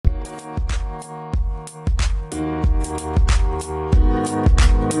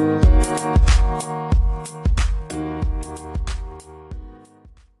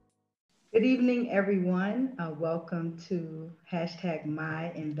everyone. Welcome to hashtag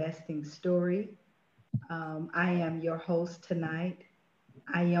My Investing Story. I am your host tonight,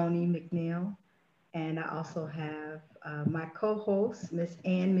 Ione McNeil, and I also have my co-host, Miss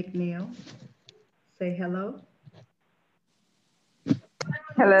Ann McNeil. Say hello.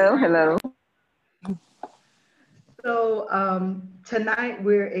 Hello, hello. Tonight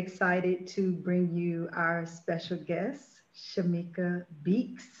we're excited to bring you our special guest, Shamika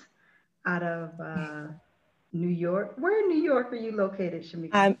Beeks, out of New York. Where in New York are you located,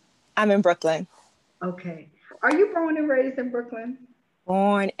 Shamika? I'm in Brooklyn. Okay. Are you born and raised in Brooklyn?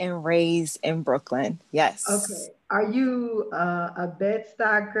 Born and raised in Brooklyn. Yes. Okay. Are you a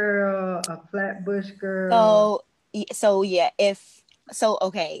Bed-Stuy girl, a Flatbush girl? So yeah, if so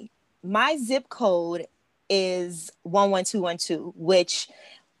okay, my zip code is 11212, which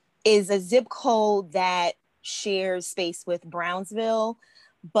is a zip code that shares space with Brownsville,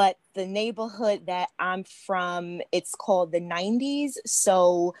 but the neighborhood that I'm from, it's called the 90s.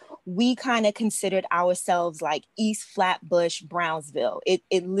 So we kind of considered ourselves like East Flatbush, Brownsville. It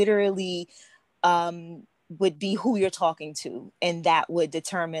literally would be who you're talking to, and that would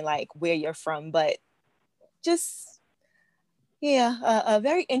determine like where you're from. But just yeah, a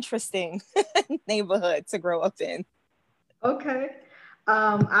very interesting neighborhood to grow up in. Okay.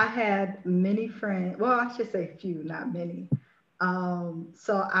 I had many friends. Well, I should say few, not many.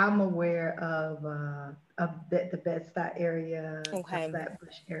 So I'm aware of the Bed-Stuy area, the Okay.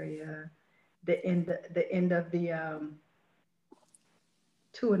 Flatbush area, the end of the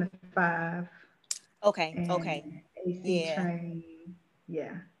 2 and 5, Okay. Okay. and AC Yeah. train.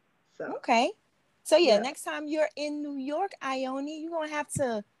 Yeah. So Okay. So yeah, yeah, next time you're in New York, Ione, you're gonna have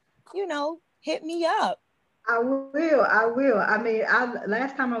to, hit me up. I will. I will. I mean,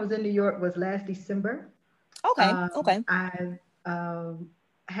 last time I was in New York was last December. Okay. Okay. I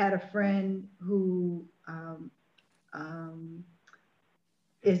had a friend who um,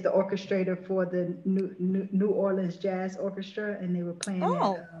 is the orchestrator for the New Orleans Jazz Orchestra, and they were playing at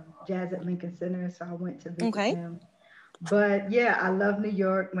Oh, Jazz at Lincoln Center. So I went to visit okay. them. But yeah, I love New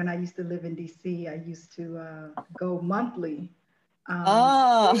York. When I used to live in DC, I used to go monthly to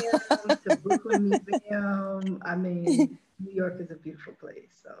Oh, museums, to Brooklyn Museum. I mean, New York is a beautiful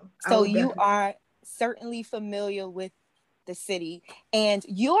place. So I so would you definitely, are certainly familiar with the city, and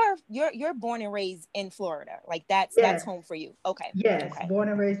you're born and raised in Florida. Like that's yes, home for you. Okay. yes. Okay. Born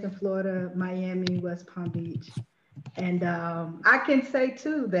and raised in Florida, Miami, West Palm Beach. And I can say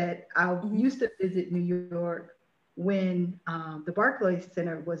too that I Hmm. used to visit New York when the Barclays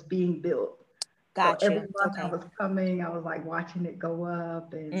Center was being built. So every Gotcha. month I Okay. was coming, I was like watching it go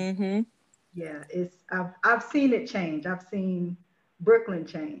up, and Mm-hmm. yeah, I've seen it change. I've seen Brooklyn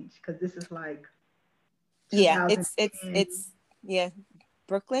change because this is like Yeah, it's 2010. yeah.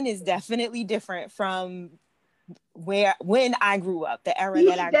 Brooklyn is definitely different from when I grew up, the era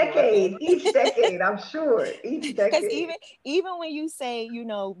that I grew up in. Each decade, I'm sure, each Because decade. even when you say,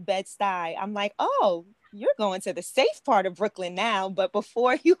 Bed-Stuy, I'm like, oh, you're going to the safe part of Brooklyn now, but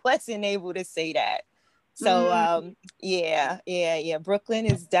before you wasn't able to say that. So Mm, yeah. Brooklyn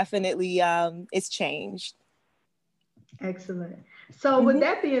is definitely it's changed. excellent. So, with Hmm.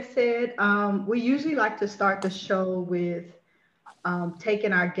 that being said, we usually like to start the show with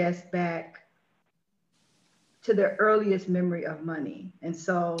taking our guests back to their earliest memory of money. And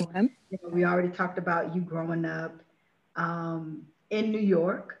so, Okay. we already talked about you growing up in New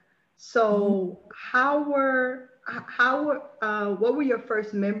York. Hmm. So, what were your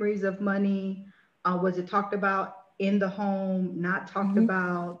first memories of money? Was it talked about in the home, not talked Hmm.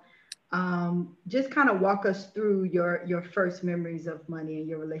 about? Just kind of walk us through your first memories of money and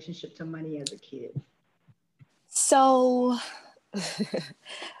your relationship to money as a kid. So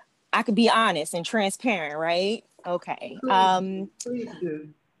I could be honest and transparent, right? Okay. Please do.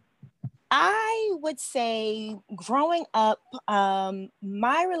 I would say growing up,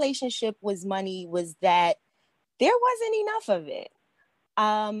 my relationship with money was that there wasn't enough of it.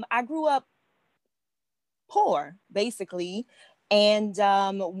 I grew up poor, basically. And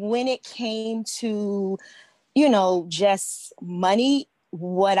when it came to, just money,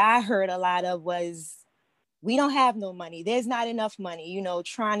 what I heard a lot of was, we don't have no money. There's not enough money,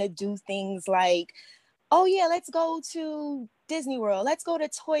 trying to do things like, oh yeah, let's go to Disney World. Let's go to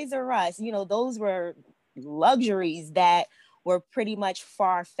Toys R Us. Those were luxuries that were pretty much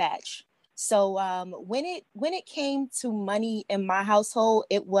far fetched. So when it came to money in my household,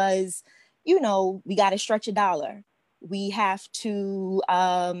 it was, we got to stretch a dollar. We have to,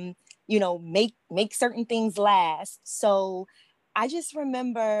 make certain things last. So I just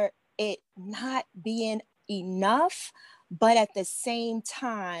remember it not being enough, but at the same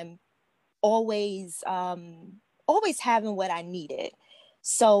time, always having what I needed.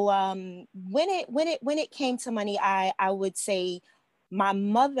 So when it came to money, I would say my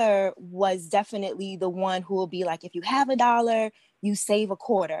mother was definitely the one who will be like, if you have $1, you save a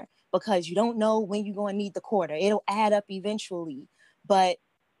quarter, because you don't know when you're going to need the quarter. It'll add up eventually. But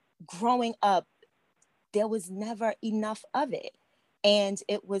growing up, there was never enough of it. And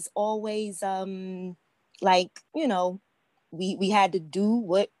it was always like, you know, we had to do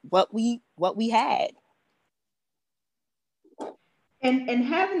what we had. And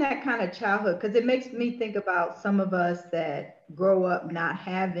having that kind of childhood, because it makes me think about some of us that grow up not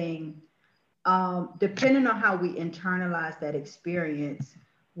having, depending on how we internalize that experience,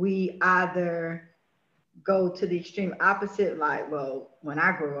 we either go to the extreme opposite, like, well, when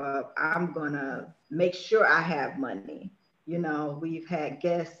I grow up, I'm gonna make sure I have money. You know, we've had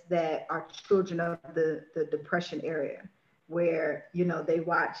guests that are children of the Depression era, where, you know, they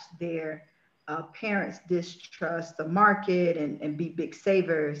watch their parents distrust the market and be big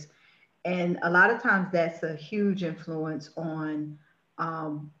savers. And a lot of times that's a huge influence on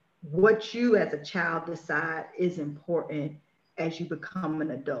what you as a child decide is important as you become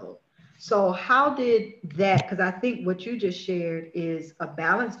an adult. So, how did that? Because I think what you just shared is a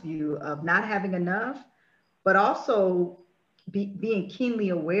balanced view of not having enough, but also being keenly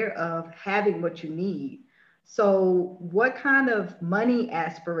aware of having what you need. So, what kind of money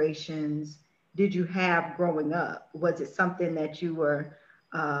aspirations did you have growing up? Was it something that you were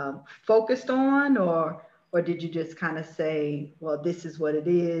focused on, or did you just kind of say, well, this is what it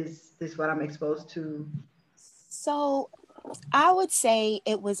is, this is what I'm exposed to? So I would say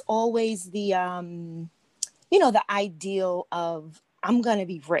it was always the you know, the ideal of I'm going to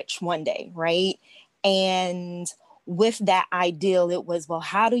be rich one day, right? And with that ideal, it was, well,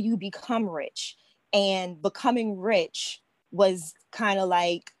 how do you become rich? And becoming rich was kind of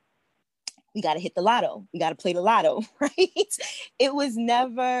like, we got to hit the lotto. We got to play the lotto, right? It was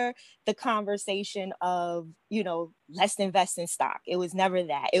never the conversation of, you know, let's invest in stock. It was never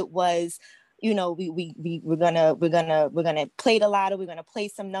that. It was, you know, we're gonna play the lotto. We're gonna play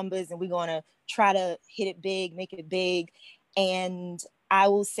some numbers, and we're gonna try to hit it big, make it big. And I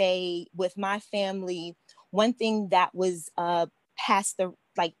will say, with my family, one thing that was passed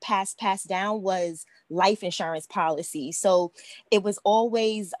down was life insurance policy. So it was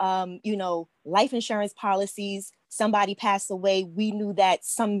always, you know, life insurance policies. Somebody passed away, we knew that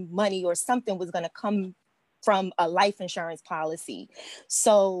some money or something was going to come from a life insurance policy.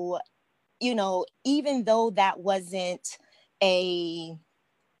 So, you know, even though that wasn't a,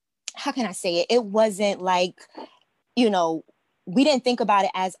 how can I say it? It wasn't like, you know, we didn't think about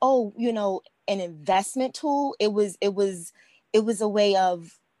it as, oh, you know, an investment tool. It was a way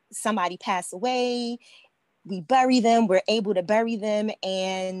of, somebody passed away, we bury them, we're able to bury them,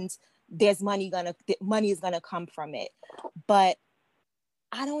 and money is gonna come from it. But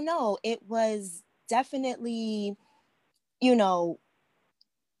I don't know, it was definitely, you know,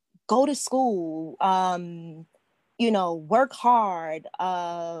 go to school, you know, work hard,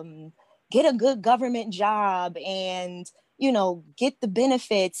 get a good government job, and, you know, get the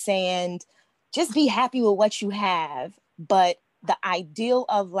benefits, and just be happy with what you have. But the ideal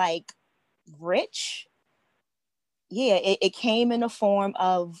of like rich, yeah, it came in the form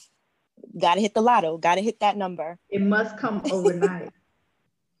of, gotta hit the lotto, gotta hit that number. It must come overnight.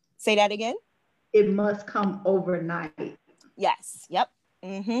 Say that again. It must come overnight. Yes. Yep.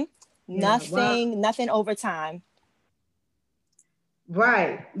 Mm-hmm. Yeah. Well, Nothing over time.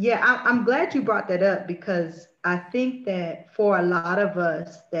 right. Yeah. I'm glad you brought that up, because I think that for a lot of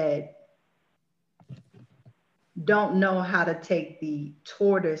us that don't know how to take the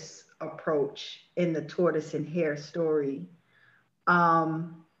tortoise approach in the tortoise and hare story,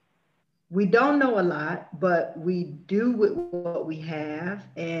 um, we don't know a lot, but we do with what we have.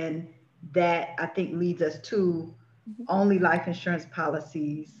 And that, I think, leads us to only life insurance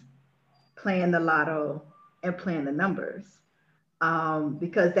policies, playing the lotto, and playing the numbers.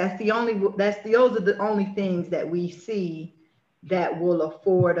 Because those are the only things that we see that will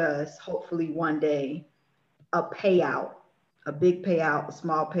afford us, hopefully one day, a payout, a big payout, a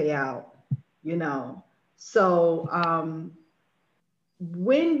small payout, you know. So,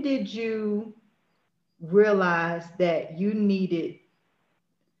 when did you realize that you needed,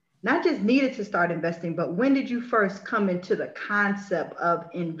 not just needed to start investing, but when did you first come into the concept of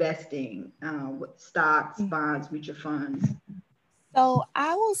investing with stocks, bonds, mutual funds? So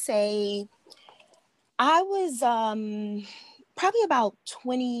I will say I was probably about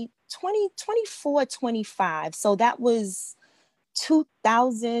 25. So that was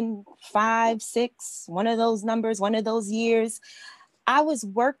 2005, 6, one of those numbers, one of those years. I was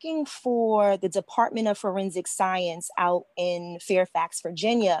working for the Department of Forensic Science out in Fairfax,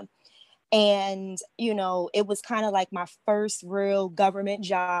 Virginia. And, it was kind of like my first real government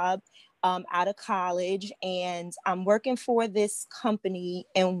job out of college. And I'm working for this company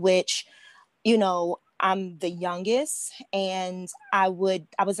in which, I'm the youngest, and I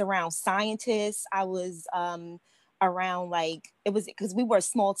was around scientists. I was around, like, it was because we were a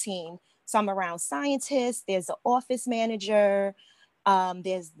small team. So I'm around scientists, there's an office manager,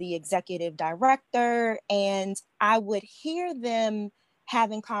 there's the executive director, and I would hear them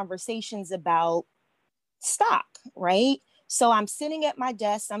having conversations about stock, right? So I'm sitting at my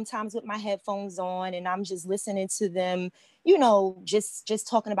desk sometimes with my headphones on, and I'm just listening to them, just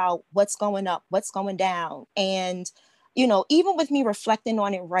talking about what's going up, what's going down. And, even with me reflecting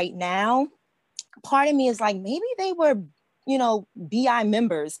on it right now, part of me is like, maybe they were, BI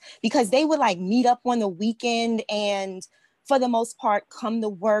members, because they would like meet up on the weekend and for the most part come to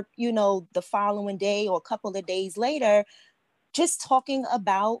work, the following day or a couple of days later, just talking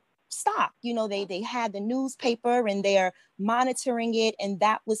about stock. They had the newspaper and they're monitoring it, and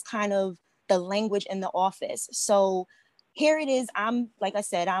that was kind of the language in the office. So here it is. Like I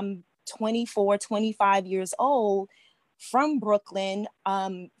said, I'm 24, 25 years old, from Brooklyn,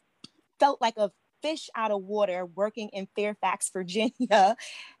 felt like a fish out of water working in Fairfax, Virginia.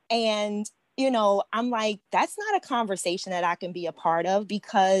 And, I'm like, that's not a conversation that I can be a part of,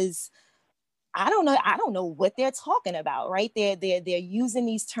 because I don't know what they're talking about, right? They're using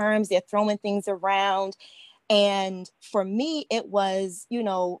these terms, they're throwing things around. And for me, it was,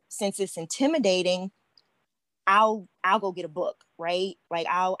 since it's intimidating, I'll go get a book, right? Like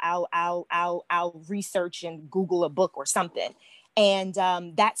I'll research and Google a book or something. And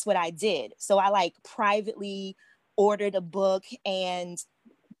that's what I did. So I like privately ordered a book and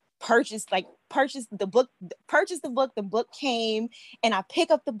purchased the book. The book came, and I pick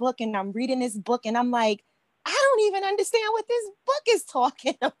up the book and I'm reading this book, and I'm like, I don't even understand what this book is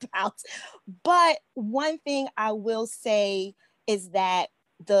talking about. But one thing I will say is that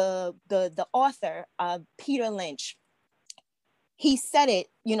the author, Peter Lynch, he said it,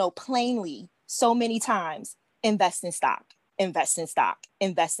 plainly so many times: invest in stock, invest in stock,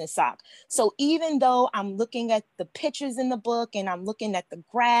 invest in stock. So even though I'm looking at the pictures in the book, and I'm looking at the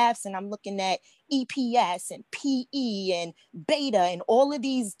graphs, and I'm looking at EPS and PE and beta and all of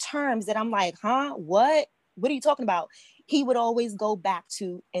these terms that I'm like, huh, what are you talking about? He would always go back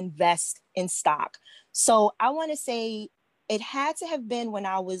to invest in stock. So I want to say it had to have been when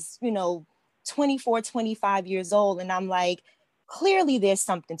I was, 24, 25 years old. And I'm like, clearly there's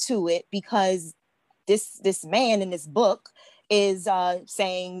something to it, because this man in this book is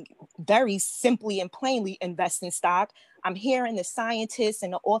saying very simply and plainly, invest in stock. I'm hearing the scientists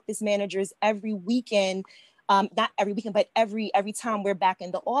and the office managers every weekend, not every weekend, but every time we're back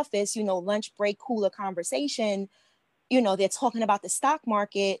in the office, lunch break, cooler conversation, they're talking about the stock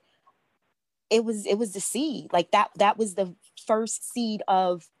market. It was the seed. Like that was the first seed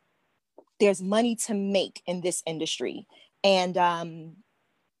of, there's money to make in this industry. And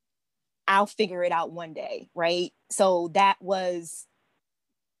I'll figure it out one day, right? So that was,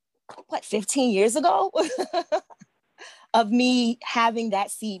 15 years ago of me having that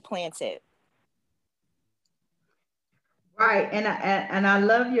seed planted. Right, and I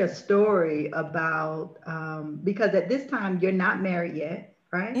love your story about because at this time you're not married yet,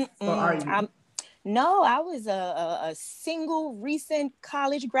 right? Or are you? No, I was a single recent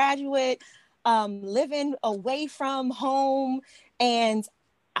college graduate, living away from home, and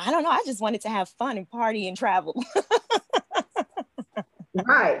I don't know, I just wanted to have fun and party and travel.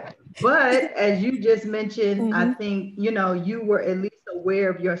 Right. But as you just mentioned, I think, you were at least aware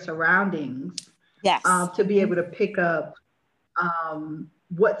of your surroundings, Yes. to be able to pick up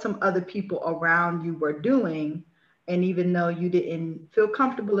what some other people around you were doing. And even though you didn't feel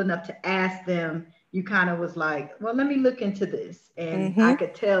comfortable enough to ask them, you kind of was like, well, let me look into this. And I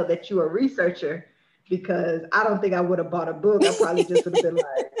could tell that you're a researcher, because I don't think I would have bought a book. I probably just would have been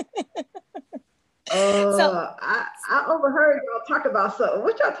like, I overheard y'all talk about something.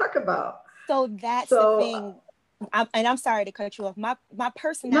 What y'all talk about? So that's the thing. I'm sorry to cut you off. My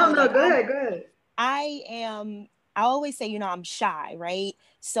personality. No, go ahead. I always say, I'm shy, right?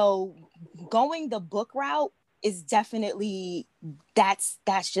 So going the book route is definitely, that's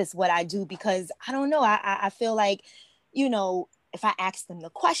just what I do, because I don't know. I feel like, if I ask them the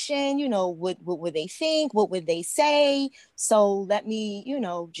question, what would they think? What would they say? So let me,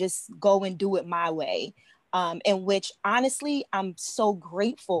 just go and do it my way. In which, honestly, I'm so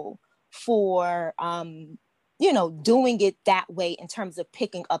grateful for, doing it that way in terms of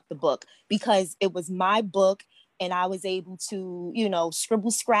picking up the book, because it was my book, and I was able to,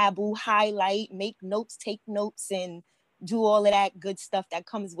 scribble, scrabble, highlight, make notes, take notes, and do all of that good stuff that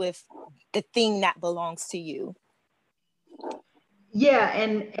comes with the thing that belongs to you. Yeah,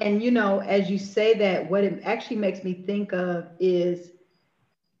 and as you say that, what it actually makes me think of is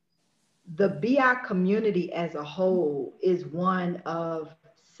the BI community as a whole is one of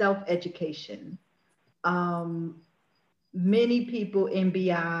self-education. Many people in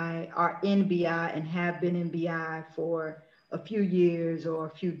BI are in BI and have been in BI for a few years or a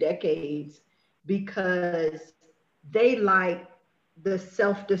few decades because they like the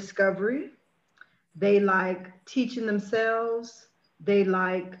self-discovery. They like teaching themselves. They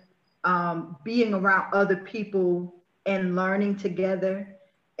like being around other people and learning together.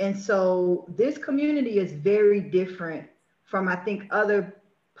 And so this community is very different from, I think, other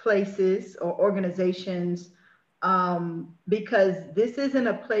places or organizations, because this isn't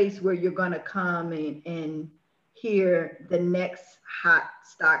a place where you're going to come and hear the next hot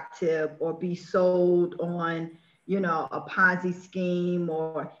stock tip or be sold on, a Ponzi scheme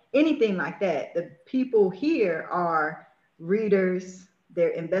or anything like that. The people here are readers, they're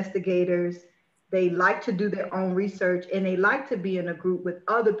investigators. They like to do their own research, and they like to be in a group with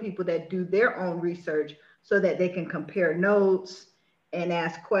other people that do their own research so that they can compare notes and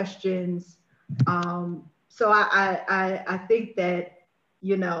ask questions. So I think that,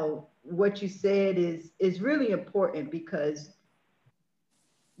 what you said is really important, because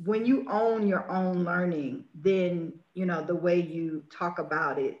when you own your own learning, then, the way you talk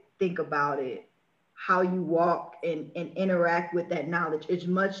about it, think about it, how you walk and interact with that knowledge is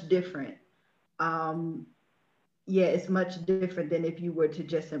much different. Um, yeah, it's much different than if you were to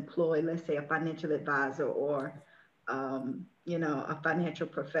just employ, let's say, a financial advisor or, a financial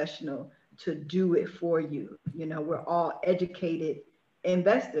professional to do it for you. We're all educated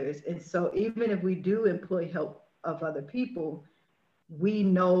investors. And so even if we do employ help of other people, we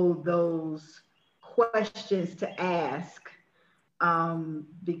know those questions to ask,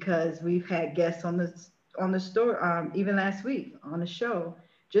 because we've had guests on the store, even last week on the show,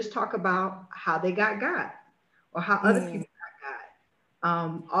 just talk about how they got or how other people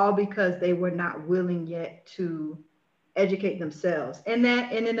got, all because they were not willing yet to educate themselves. And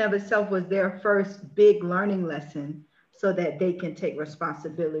that in and of itself was their first big learning lesson, so that they can take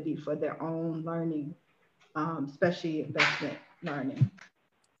responsibility for their own learning, especially investment learning.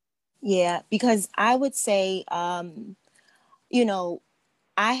 Yeah, because I would say, you know,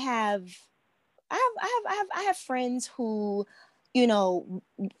 I have, I have friends who,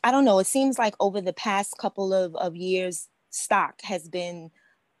 I don't know. It seems like over the past couple of years, stock has been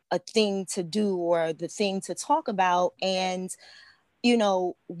a thing to do or the thing to talk about. And,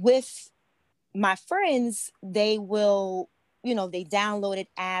 with my friends, they will, they downloaded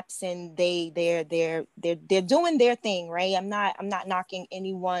apps and they're doing their thing, right? I'm not knocking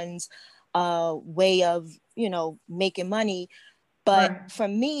anyone's way of, making money. But Right. for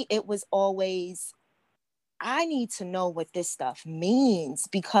me, it was always, I need to know what this stuff means,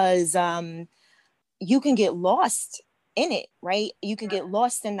 because you can get lost in it, right? You could get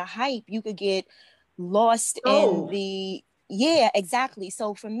lost in the hype. You could get lost in So, the, yeah, exactly.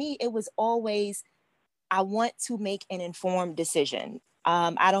 So for me, it was always, I want to make an informed decision.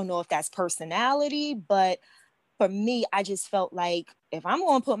 I don't know if that's personality, but for me, I just felt like if I'm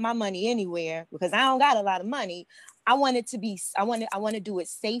going to put my money anywhere, because I don't got a lot of money, I want it to be, I want to do it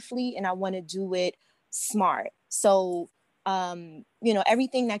safely, and I want to do it smart. So,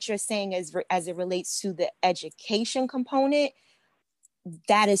 everything that you're saying as it relates to the education component,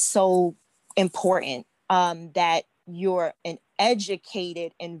 that is so important, that you're an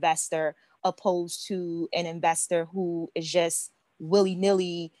educated investor opposed to an investor who is just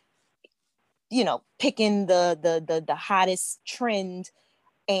willy-nilly, picking the hottest trend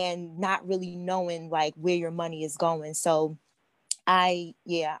and not really knowing like where your money is going. So I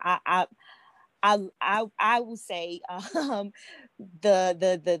will say,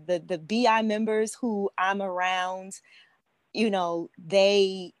 the BI members who I'm around, whew,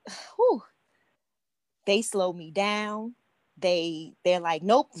 they slow me down. They're like,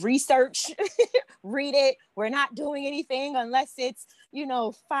 nope, research, read it. We're not doing anything unless it's,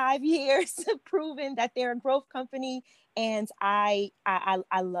 5 years proven that they're a growth company. And I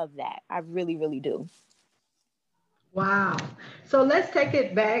love that. I really, really do. wow. So let's take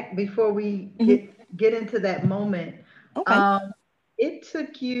it back before we Mhm. get into that moment. Okay. Um, it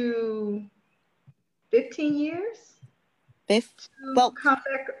took you 15 years Fifth, to well, come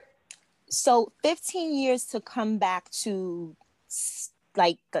back. so 15 years to come back to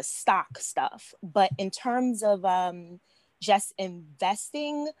like the stock stuff. But in terms of just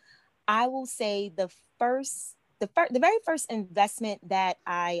investing, I will say the first the very first investment that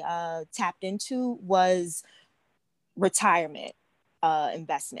I tapped into was retirement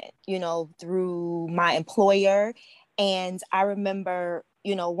investment, you know, through my employer. And I remember,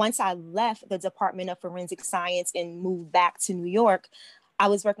 you know, once I left the Department of Forensic Science and moved back to New York, I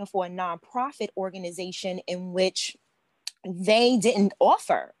was working for a nonprofit organization in which they didn't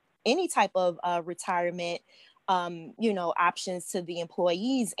offer any type of retirement, you know, options to the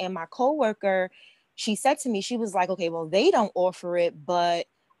employees. And my coworker, she said to me, she was like, okay, well, they don't offer it, but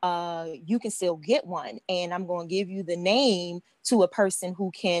you can still get one. And I'm going to give you the name to a person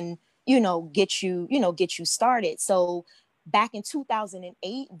who can, get you started. So back in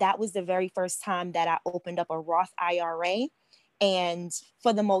 2008, that was the very first time that I opened up a Roth IRA. And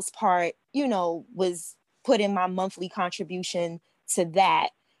for the most part, was put in my monthly contribution to that.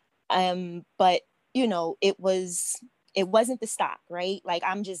 But it wasn't the stock, right? Like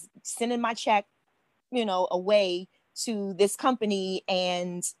I'm just sending my check, away to this company,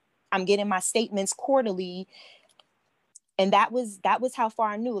 and I'm getting my statements quarterly. And that was how far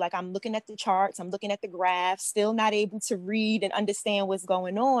I knew. Like I'm looking at the charts, I'm looking at the graphs, still not able to read and understand what's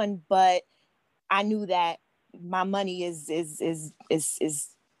going on, but I knew that my money is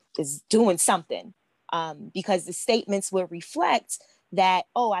doing something, because the statements will reflect that,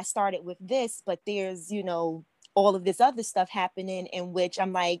 oh, I started with this, but there's all of this other stuff happening, in which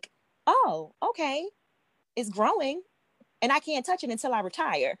I'm like, oh, okay, it's growing, and I can't touch it until I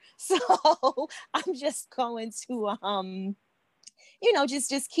retire. So I'm just going to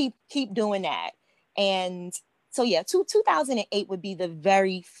just keep doing that. And so yeah, 2008 would be the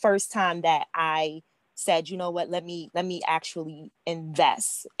very first time that I said, you know what, let me actually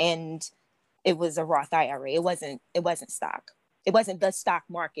invest. And it was a Roth IRA. It wasn't stock. It wasn't the stock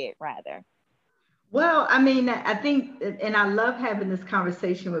market, rather. Well, I mean, I think, and I love having this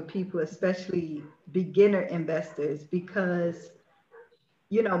conversation with people, especially beginner investors, because,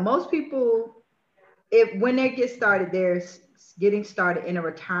 most people, when they get started, they're getting started in a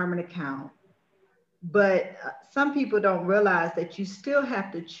retirement account. But some people don't realize that you still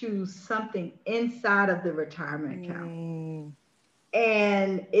have to choose something inside of the retirement account.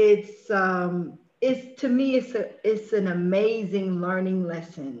 And it's to me, it's an amazing learning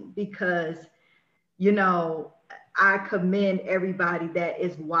lesson, because I commend everybody that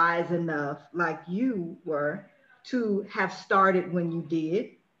is wise enough, like you were, to have started when you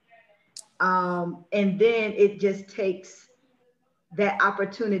did. And then it just takes that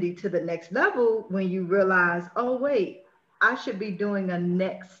opportunity to the next level when you realize, oh, wait, I should be doing a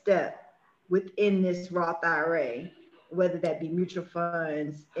next step within this Roth IRA, whether that be mutual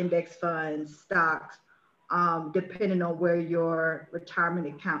funds, index funds, stocks, depending on where your retirement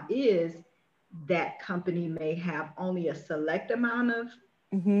account is. That company may have only a select amount of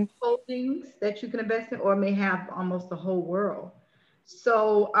holdings that you can invest in, or may have almost the whole world.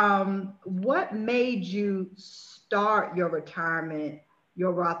 So, what made you start your retirement,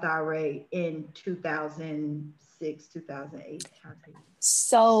 your Roth IRA in 2006, 2008?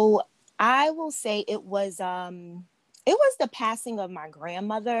 So I will say it was the passing of my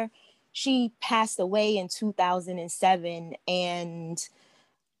grandmother. She passed away in 2007, and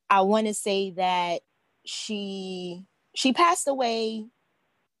I want to say that she passed away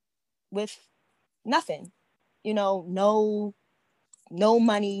with nothing, no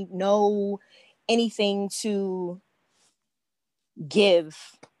money, no anything to give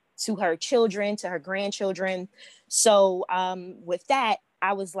to her children, to her grandchildren. So with that,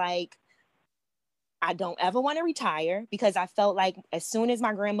 I was like, I don't ever want to retire, because I felt like as soon as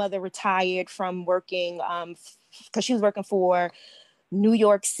my grandmother retired from working, because she was working for New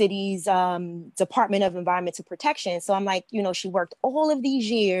York City's Department of Environmental Protection. So I'm like, she worked all of these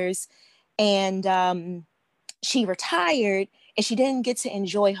years, and she retired, and she didn't get to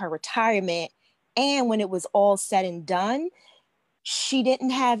enjoy her retirement. And when it was all said and done, she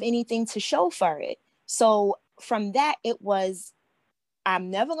didn't have anything to show for it. So from that, it was,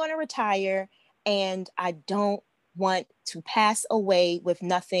 I'm never going to retire, and I don't want to pass away with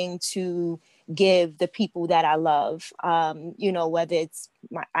nothing to give the people that I love. Whether it's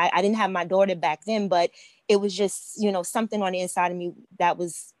I didn't have my daughter back then, but it was just, something on the inside of me that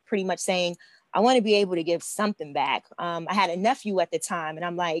was pretty much saying, I want to be able to give something back. I had a nephew at the time, and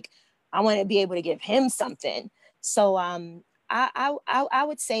I'm like, I want to be able to give him something. So I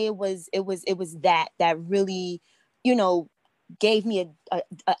would say it was that really, gave me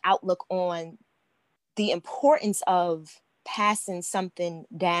a outlook on the importance of passing something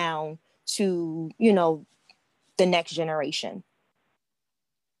down to, the next generation.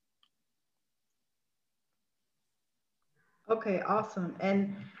 Okay, awesome.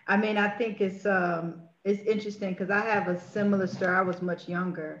 And I mean, I think it's it's interesting because I have a similar story. I was much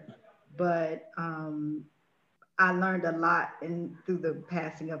younger, but I learned a lot through the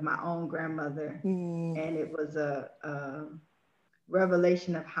passing of my own grandmother, Mm, and it was a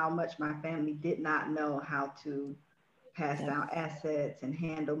revelation of how much my family did not know how to pass yep. down assets and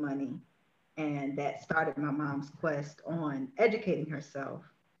handle money. And that started my mom's quest on educating herself.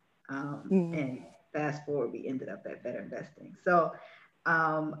 Mm, And fast forward, we ended up at Better Investing. So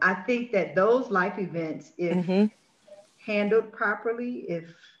I think that those life events, if mm-hmm. handled properly,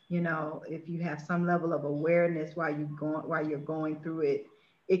 if you have some level of awareness while you're going through it,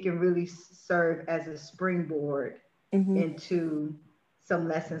 it can really serve as a springboard Mm-hmm. into some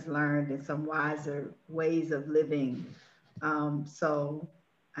lessons learned and some wiser ways of living. So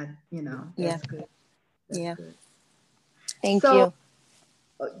Yeah. that's good. That's Yeah. good. Thank So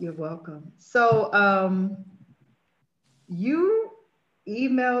you. you're welcome. So you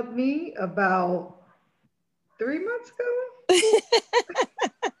emailed me about 3 months ago.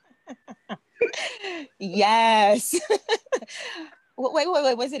 Yes. Wait.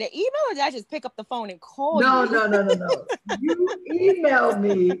 Was it an email or did I just pick up the phone and call No, you? no, no, no, no. You emailed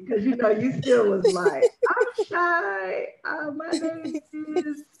me because you still was like, I'm shy. My name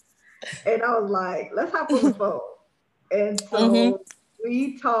is, and I was like, let's hop on the phone. And Mm-hmm. so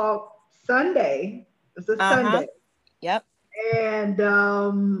we talked Sunday. It was a Uh-huh. Sunday. Yep. And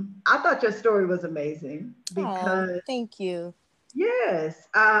I thought your story was amazing Oh, because, thank you. yes,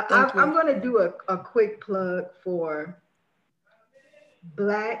 Thank you. I'm going to do a quick plug for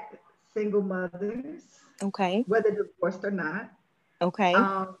Black single mothers, Okay. whether divorced or not, Okay.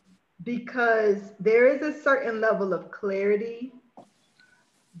 um, because there is a certain level of clarity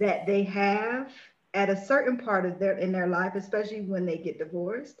that they have at a certain part of their life, especially when they get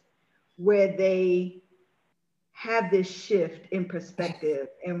divorced, where they have this shift in perspective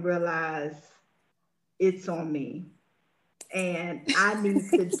and realize it's on me and I need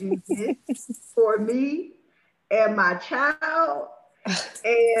to do this for me and my child.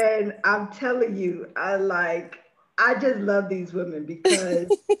 And I'm telling you, I just love these women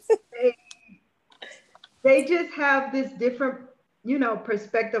because they they just have this different,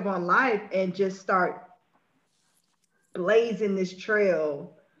 perspective on life and just start blazing this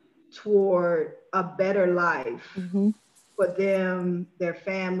trail toward a better life Mm-hmm. for them, their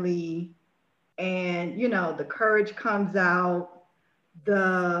family, and the courage comes out.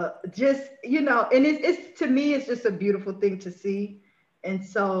 The just and it's to me it's just a beautiful thing to see. And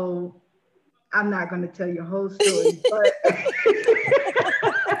so I'm not going to tell your whole story, but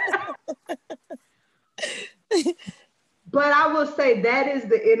but I will say that is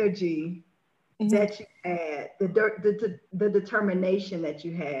the energy Mm-hmm. that you had, the determination that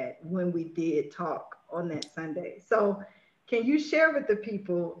you had when we did talk on that Sunday. So, can you share with the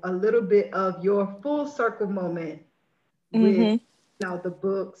people a little bit of your full circle moment with Mm-hmm. the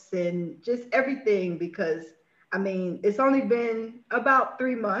books and just everything? Because I mean, it's only been about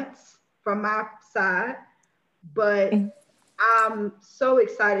 3 months from my side, but I'm so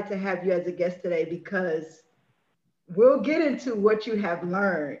excited to have you as a guest today because we'll get into what you have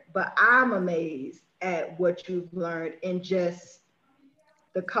learned, but I'm amazed at what you've learned in just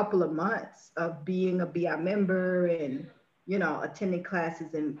the couple of months of being a BI member and attending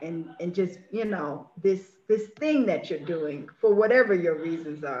classes and just this thing that you're doing for whatever your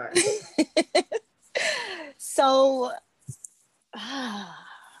reasons are. So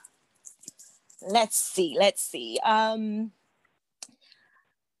let's see.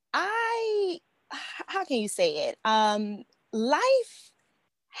 I how can you say it? Life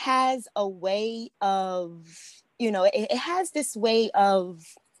has a way of, it has this way of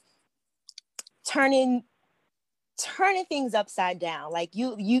turning things upside down. Like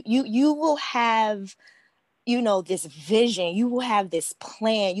you will have, this vision, you will have this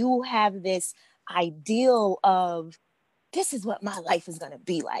plan, you will have this ideal of this is what my life is going to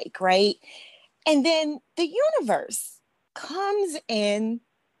be like, right? And then the universe comes in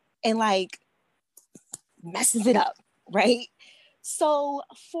and like messes it up, right? So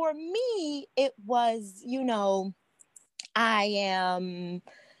for me, it was, I am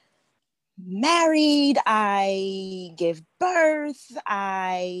married, I give birth,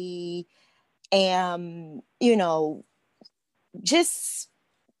 I am, just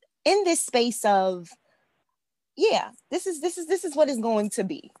in this space of, yeah, this is what is going to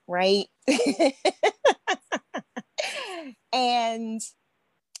be, right? And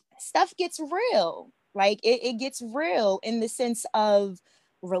stuff gets real. Like it gets real in the sense of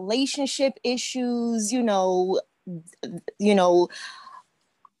relationship issues, you know,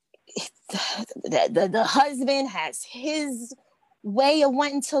 the husband has his way of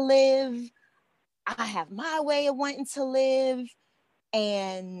wanting to live. I have my way of wanting to live,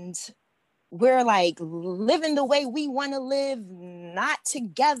 and we're like living the way we want to live, not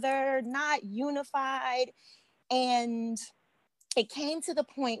together, not unified. And it came to the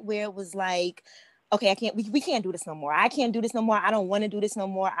point where it was like, okay, we can't do this no more. I can't do this no more. I don't want to do this no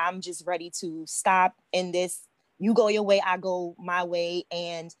more. I'm just ready to stop in this. You go your way, I go my way.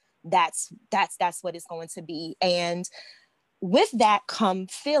 And that's what it's going to be. And with that come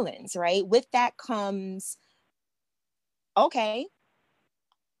feelings, right? With that comes, okay,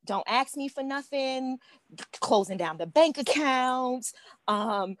 don't ask me for nothing, closing down the bank accounts,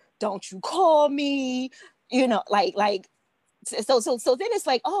 don't you call me, like so then it's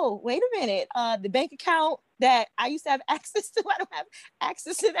like, oh, wait a minute, the bank account that I used to have access to, I don't have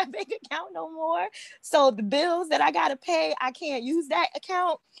access to that bank account no more. So the bills that I gotta pay, I can't use that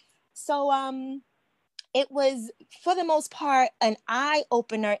account. So it was, for the most part, an eye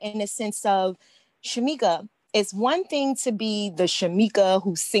opener in the sense of, Shamika, it's one thing to be the Shamika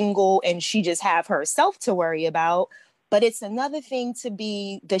who's single and she just have herself to worry about, but it's another thing to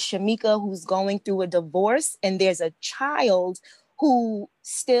be the Shamika who's going through a divorce and there's a child who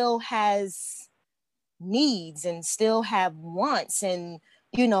still has needs and still have wants and,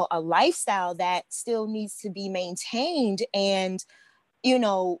 a lifestyle that still needs to be maintained. And, you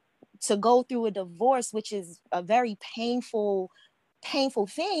know, to go through a divorce, which is a very painful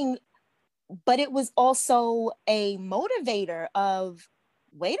thing, but it was also a motivator of,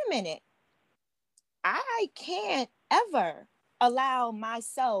 wait a minute, I can't ever allow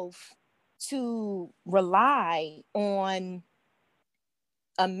myself to rely on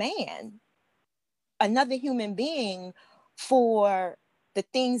a man, another human being, for the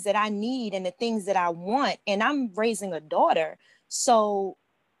things that I need and the things that I want. And I'm raising a daughter. So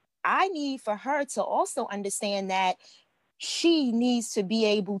I need for her to also understand that she needs to be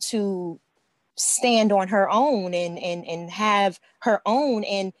able to stand on her own and have her own.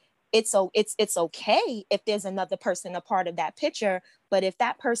 And it's okay if there's another person a part of that picture, but if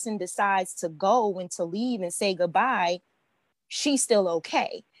that person decides to go and to leave and say goodbye, she's still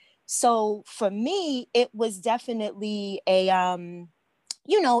okay. So for me, it was definitely a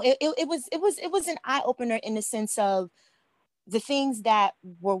it was an eye-opener in the sense of the things that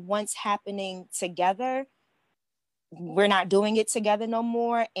were once happening together, we're not doing it together no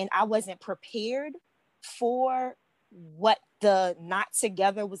more. And I wasn't prepared for what the not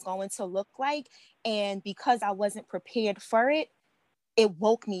together was going to look like. And because I wasn't prepared for it, it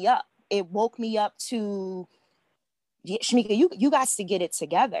woke me up. It woke me up to, yeah, Shamika, you guys to get it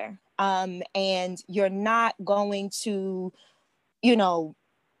together. And you're not going to, you know,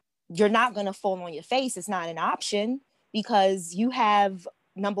 you're not going to fall on your face. It's not an option because you have,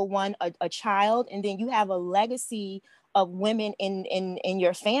 number one, a child, and then you have a legacy of women in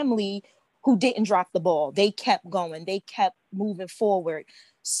your family who didn't drop the ball. They kept going. They kept moving forward.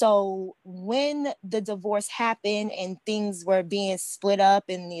 So when the divorce happened and things were being split up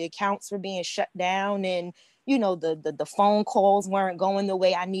and the accounts were being shut down and, the phone calls weren't going the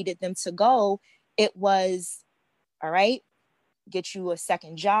way I needed them to go, it was, all right, get you a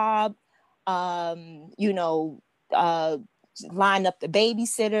second job, uh, line up the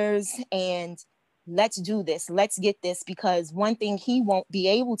babysitters, and let's do this. Let's get this, because one thing he won't be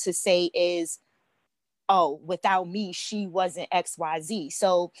able to say is, oh, without me, she wasn't XYZ.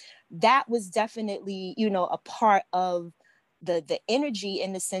 So that was definitely, a part of the energy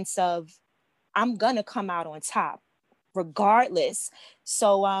in the sense of, I'm gonna come out on top regardless.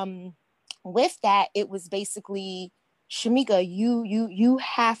 So with that, it was basically, Shamika, you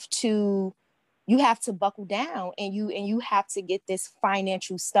have to buckle down, and you have to get this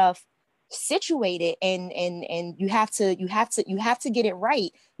financial stuff situated, and you have to get it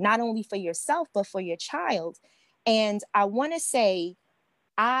right, not only for yourself but for your child. And I want to say,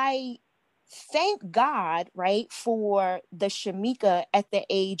 I thank God, right, for the Shamika at the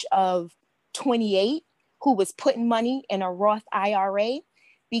age of 28 who was putting money in a Roth IRA,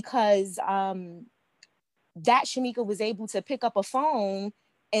 because that Shamika was able to pick up a phone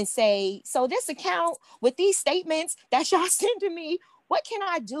and say, so this account with these statements that y'all send to me, what can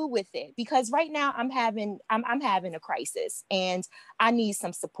I do with it? Because right now I'm having a crisis and I need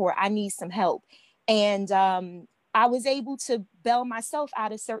some support. I need some help. And I was able to bail myself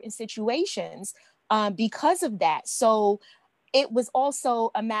out of certain situations because of that. So it was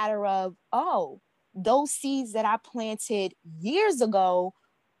also a matter of, oh, those seeds that I planted years ago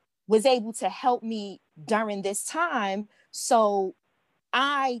was able to help me during this time. So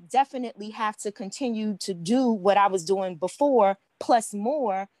I definitely have to continue to do what I was doing before, plus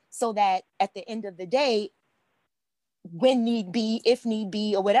more, so that at the end of the day, when need be, if need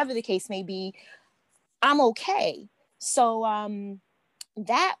be, or whatever the case may be, I'm okay. So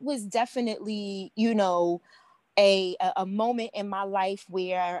that was definitely, you know, a moment in my life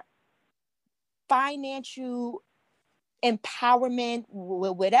where financial empowerment,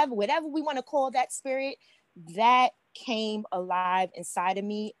 whatever we want to call that spirit, that came alive inside of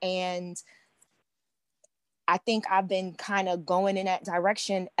me. And I think I've been kind of going in that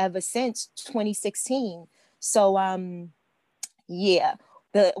direction ever since 2016. So yeah.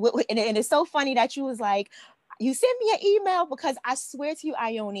 And it's so funny that you was like, you sent me an email, because I swear to you,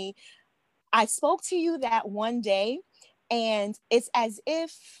 Ione, I spoke to you that one day, and it's as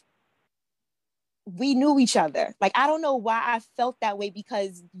if we knew each other. Like, I don't know why I felt that way,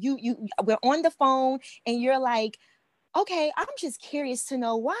 because we're on the phone and you're like, okay, I'm just curious to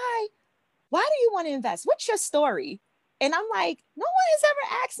know why do you want to invest? What's your story? And I'm like, no one has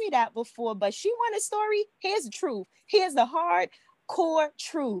ever asked me that before, but she want a story. Here's the truth. Here's the hard core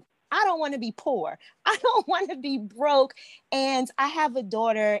truth. I don't want to be poor. I don't want to be broke. And I have a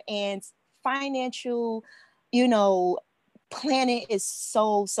daughter, and financial, you know, planning is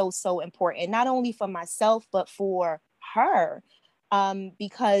so important, not only for myself, but for her,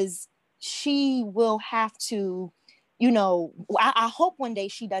 because she will have to, you know, I hope one day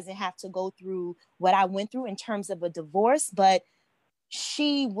she doesn't have to go through what I went through in terms of a divorce, but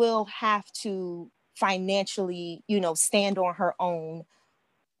she will have to financially, you know, stand on her own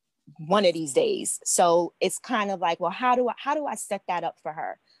one of these days. So it's kind of like, well, how do I set that up for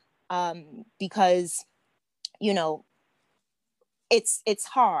her? Because, you know, it's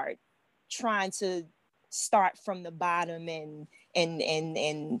hard trying to start from the bottom and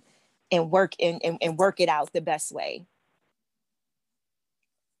work and work it out the best way.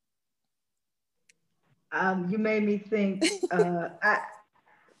 You made me think.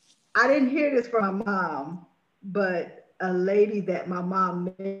 I didn't hear this from my mom, but a lady that my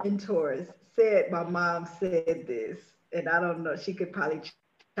mom mentors said my mom said this, and I don't know. She could probably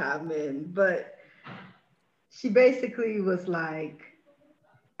chime in, but she basically was like,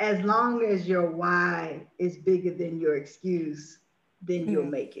 as long as your why is bigger than your excuse, then you'll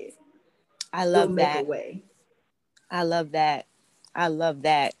make it. I You'll love make a that. way. I love that. I love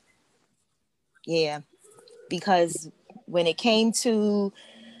that. Yeah. Because when it came to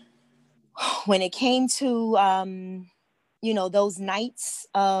you know, those nights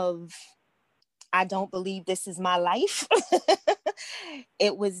of, I don't believe this is my life,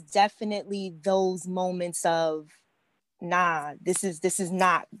 it was definitely those moments of, nah, this is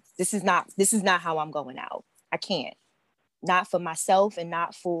not how I'm going out. I can't. Not for myself and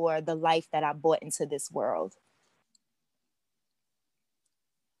not for the life that I brought into this world.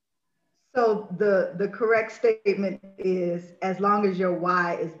 So the correct statement is, as long as your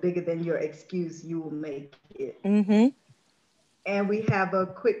why is bigger than your excuse, you will make it. Mm-hmm. And we have a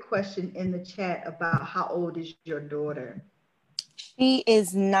quick question in the chat about how old is your daughter? She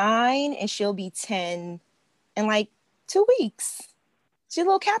is 9 and she'll be 10 in like 2 weeks. She's a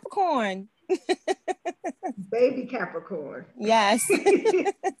little Capricorn. Baby Capricorn. Yes.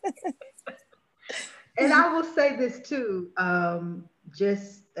 And I will say this too,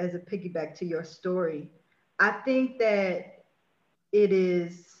 just as a piggyback to your story. I think that it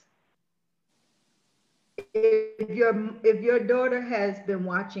is, if your daughter has been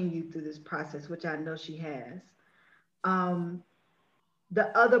watching you through this process, which I know she has, um,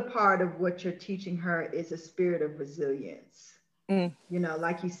 the other part of what you're teaching her is a spirit of resilience. You know,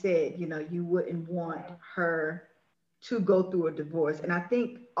 like you said, you know, you wouldn't want her to go through a divorce. And I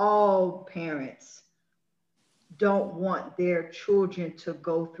think all parents don't want their children to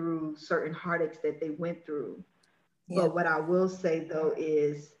go through certain heartaches that they went through. Yep. But what I will say though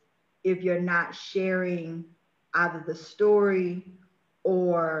is, if you're not sharing either the story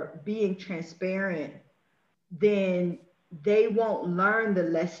or being transparent, then they won't learn the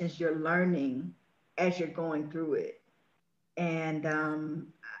lessons you're learning as you're going through it. And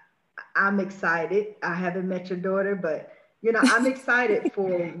I'm excited. I haven't met your daughter, but you know, I'm excited for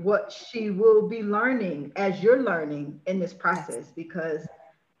what she will be learning as you're learning in this process, because,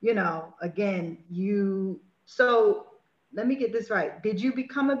 you know, again, so let me get this right. Did you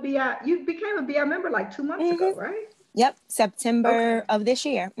become a BI? You became a BI member like 2 months ago, right? Yep. September of this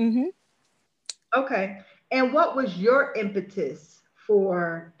year. Okay. And what was your impetus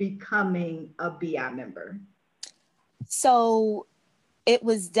for becoming a BI member? So it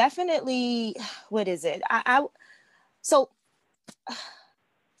was definitely, what is it? So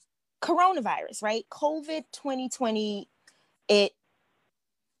coronavirus, right? COVID 2020,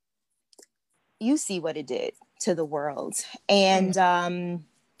 you see what it did to the world. And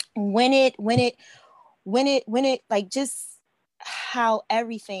when it like just how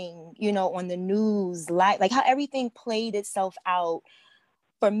everything, you know, on the news, like how everything played itself out.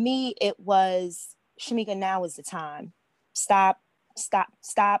 For me, it was, Shamika, now is the time. Stop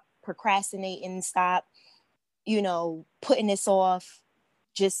procrastinating. Stop, you know, putting this off.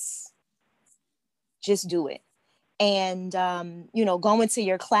 Just do it. And, you know, going to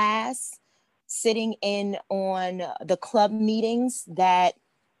your class, sitting in on the club meetings that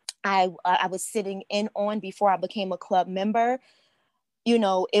I was sitting in on before I became a club member. You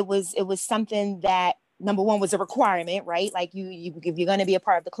know, it was something that, number one, was a requirement, right? Like you if you're going to be a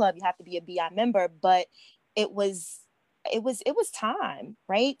part of the club, you have to be a BI member. But it was time,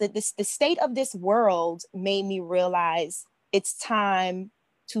 right? The state of this world made me realize it's time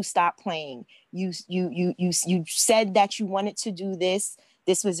to stop playing. You said that you wanted to do this.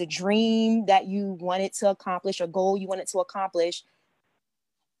 This was a dream that you wanted to accomplish, a goal you wanted to accomplish.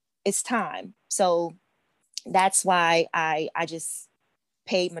 It's time. So that's why I just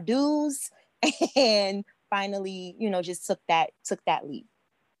paid my dues and finally, you know, just took that leap.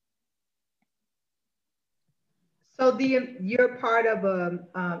 So you're part of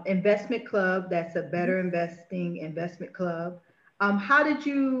a investment club that's a Better Investing investment club. How did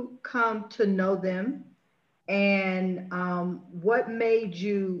you come to know them, and what made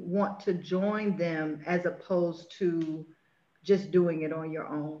you want to join them as opposed to just doing it on your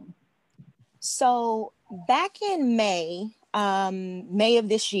own? So back in May of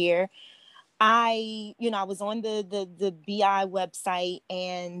this year, I was on the BI website,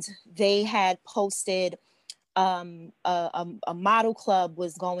 and they had posted a model club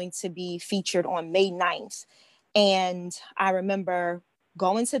was going to be featured on May 9th. And I remember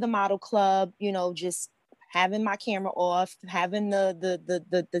going to the model club, you know, just having my camera off, having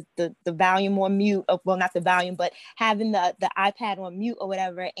the volume on mute. Well, not the volume, but having the iPad on mute or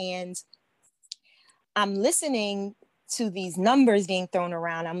whatever. And I'm listening to these numbers being thrown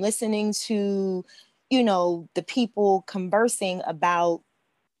around. I'm listening to, you know, the people conversing about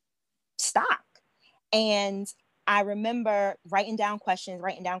stock. And I remember writing down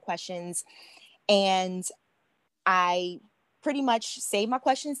questions, and I pretty much saved my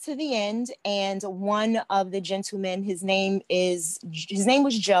questions to the end. And one of the gentlemen, his name was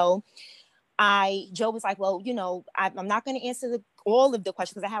Joe. Joe was like, well, you know, I'm not going to answer all of the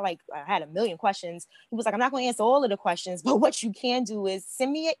questions. I had a million questions. He was like, I'm not going to answer all of the questions, but what you can do is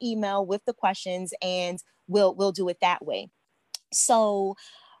send me an email with the questions, and we'll do it that way. So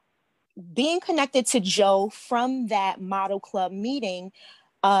being connected to Joe from that model club meeting,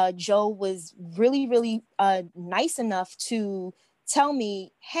 Joe was really, really nice enough to tell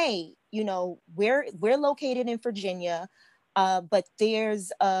me, hey, you know, we're located in Virginia, but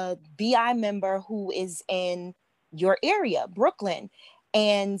there's a BI member who is in your area, Brooklyn.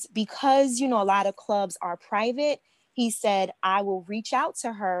 And because, you know, a lot of clubs are private, he said, I will reach out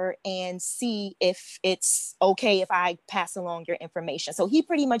to her and see if it's okay if I pass along your information. So he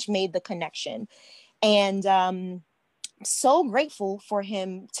pretty much made the connection. And so grateful for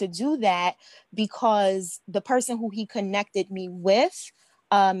him to do that, because the person who he connected me with,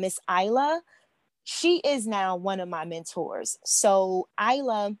 Miss Isla, she is now one of my mentors. So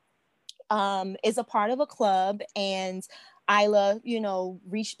Isla is a part of a club, and Isla, you know,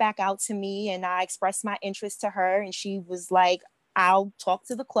 reached back out to me, and I expressed my interest to her, and she was like, I'll talk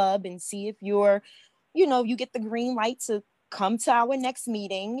to the club and see if you get the green light to come to our next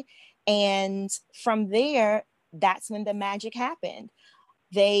meeting. And from there, that's when the magic happened.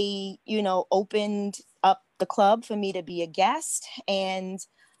 They, you know, opened up the club for me to be a guest, and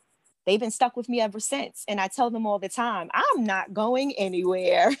they've been stuck with me ever since. And I tell them all the time, I'm not going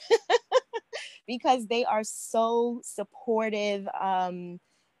anywhere. Because they are so supportive.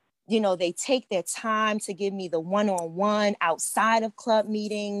 You know, they take their time to give me the one-on-one outside of club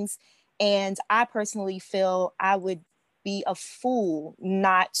meetings. And I personally feel I would be a fool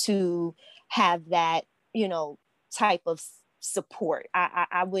not to have that, you know, type of support.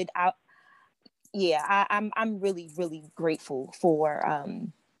 I'm really, really grateful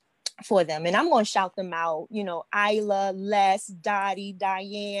for them. And I'm going to shout them out, you know, Isla, Les, Dottie,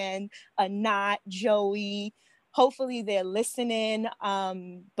 Diane, Anat, Joey. Hopefully they're listening.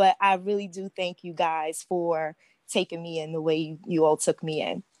 But I really do thank you guys for taking me in the way you all took me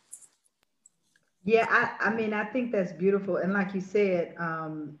in. Yeah, I mean, I think that's beautiful. And like you said,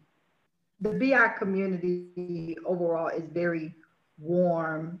 the BI community overall is very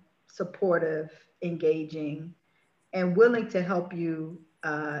warm, supportive, engaging, and willing to help you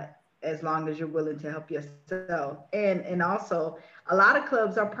as long as you're willing to help yourself. And also, a lot of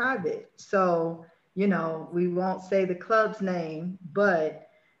clubs are private, so you know we won't say the club's name, but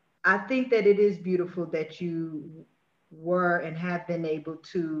I think that it is beautiful that you were and have been able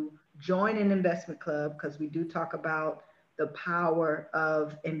to join an investment club, because we do talk about the power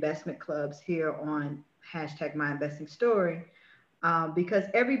of investment clubs here on hashtag My Investing Story, because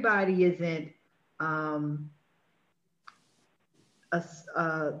everybody isn't um, a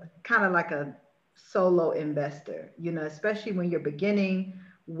kind of like a solo investor, you know, especially when you're beginning,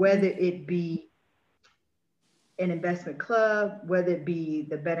 whether it be an investment club, whether it be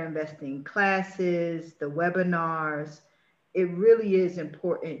the better investing classes, the webinars, it really is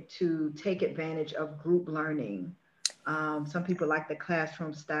important to take advantage of group learning. Some people like the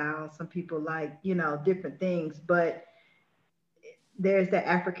classroom style, some people like, you know, different things, but there's the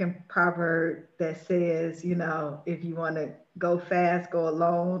African proverb that says, you know, if you want to go fast, go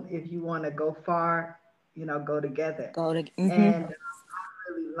alone. If you want to go far, you know, go together. Go to. And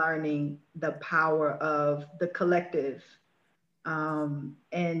really learning the power of the collective.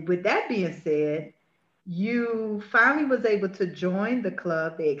 And with that being said, you finally was able to join the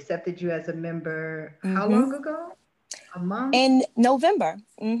club. They accepted you as a member. How long ago? A month? In November.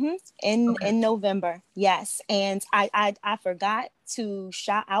 In Okay. November, yes. And I forgot to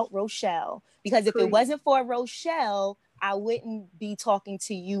shout out Rochelle, because if it Please. wasn't for Rochelle, I wouldn't be talking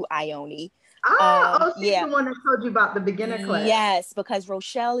to you, Ione. She's the one that told you about the beginner class. Yes, because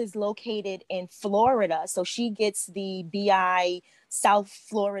Rochelle is located in Florida, so she gets the BI South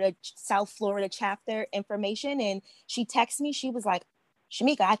Florida chapter information, and she texted me. She was like,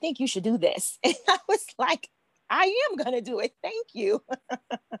 "Shamika, I think you should do this," and I was like, "I am gonna do it. Thank you."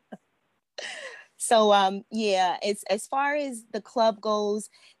 So yeah, it's, as far as the club goes,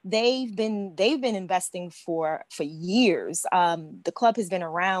 they've been investing for years. The club has been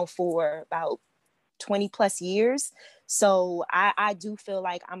around for about 20 plus years. So I do feel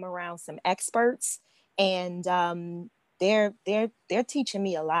like I'm around some experts, and they're teaching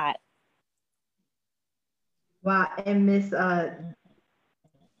me a lot. Wow. And Miss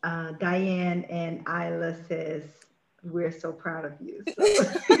Diane and Isla says, we're so proud of you. So,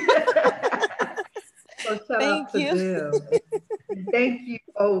 so shout Thank out to you. them. And thank you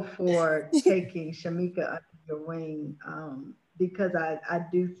both for taking Shamika under your wing, because I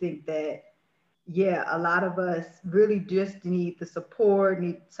do think that, yeah, a lot of us really just need the support,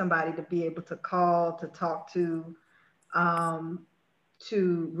 need somebody to be able to call, to talk um,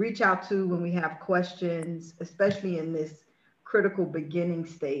 to reach out to when we have questions, especially in this critical beginning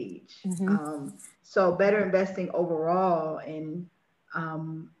stage. So, Better Investing overall, and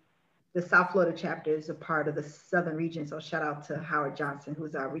um, the South Florida chapter is a part of the Southern region. So, shout out to Howard Johnson,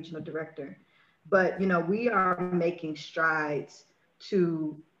 who's our regional director. But, you know, we are making strides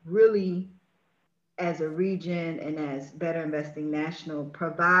to really, as a region and as Better Investing National,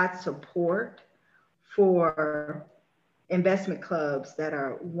 provide support for investment clubs that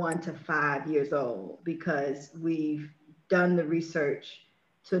are 1 to 5 years old, because we've done the research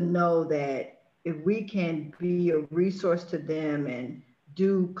to know that if we can be a resource to them and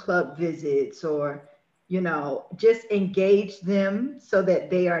do club visits, or, you know, just engage them so that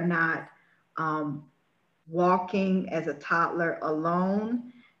they are not um, walking as a toddler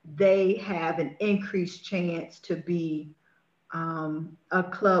alone, they have an increased chance to be a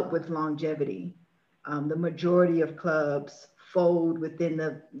club with longevity. The majority of clubs fold within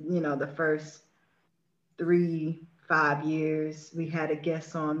the, you know, the first 3 5 years. We had a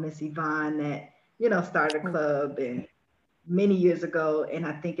guest on, Miss Yvonne, that, you know, started a club and many years ago, and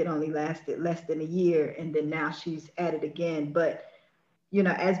I think it only lasted less than a year, and then now she's at it again. But, you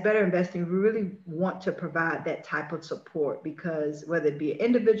know, as Better Investing, we really want to provide that type of support, because whether it be an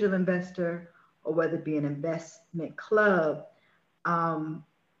individual investor or whether it be an investment club, um,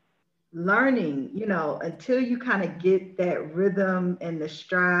 learning, you know, until you kind of get that rhythm and the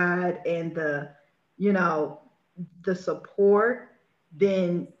stride and the, you know, the support,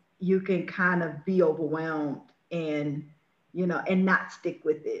 then you can kind of be overwhelmed and, you know, and not stick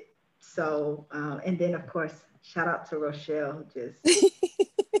with it. So, and then of course, shout out to Rochelle, who just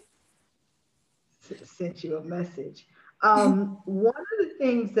sent you a message. One of the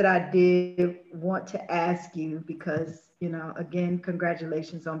things that I did want to ask you, because, you know, again,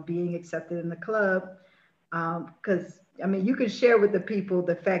 congratulations on being accepted in the club. Because, I mean, you can share with the people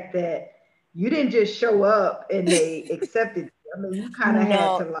the fact that you didn't just show up and they accepted you. I mean, you kind of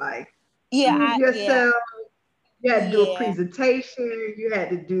had to No. like prove Yeah. yourself. You had to do a Yeah. presentation. You had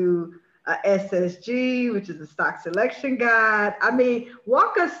to do a SSG, which is a stock selection guide. I mean,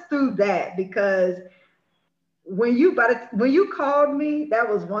 walk us through that, because when you called me, that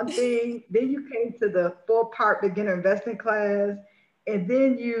was one thing. Then you came to the 4-part beginner investing class, and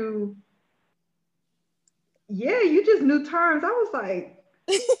then you just knew terms. I was like,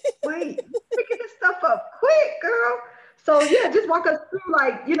 wait, you picking this stuff up quick, girl. So yeah, just walk us through,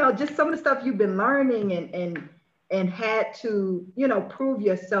 like, just some of the stuff you've been learning, and had to, prove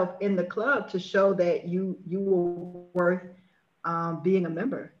yourself in the club to show that you were worth being a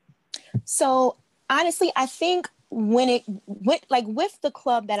member. So honestly, I think when it went, like with the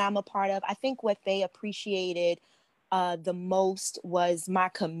club that I'm a part of, I think what they appreciated the most was my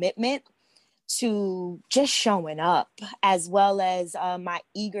commitment to just showing up, as well as my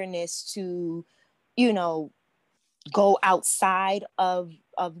eagerness to, you know, go outside of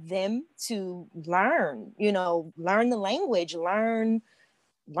them to learn, learn the language,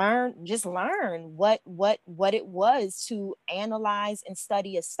 just learn what it was to analyze and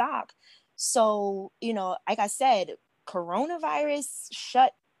study a stock. So, like I said, coronavirus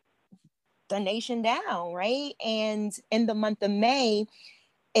shut the nation down, right? And in the month of May,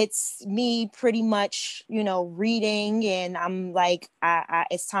 it's me pretty much, reading, and I'm like,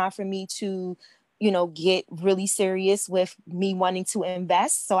 it's time for me to, get really serious with me wanting to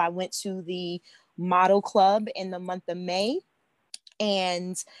invest. So I went to the model club in the month of May,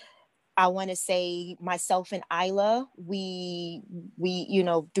 and I want to say myself and Isla, we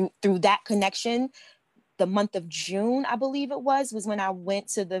through that connection, the month of June, I believe it was when I went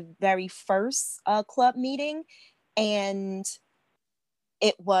to the very first club meeting, and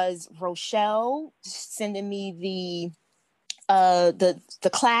it was Rochelle sending me the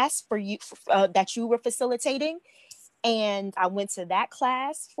class for you that you were facilitating. And I went to that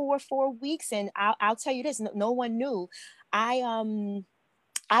class for 4 weeks, and I'll tell you this: no one knew.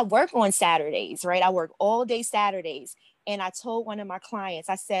 I work on Saturdays, right? I work all day Saturdays. And I told one of my clients,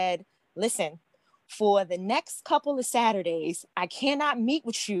 I said, listen, for the next couple of Saturdays, I cannot meet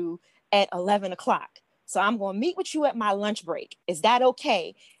with you at 11 o'clock. So I'm going to meet with you at my lunch break. Is that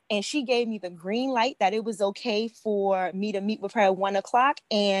okay? And she gave me the green light that it was okay for me to meet with her at 1 o'clock.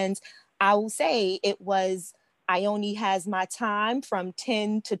 And I will say it was, Ione has my time from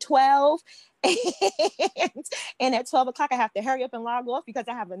 10 to 12. and, and at 12 o'clock, I have to hurry up and log off because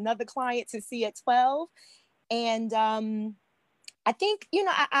I have another client to see at 12. And I think,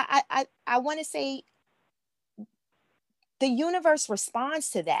 I want to say the universe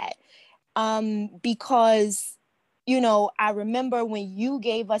responds to that, because, I remember when you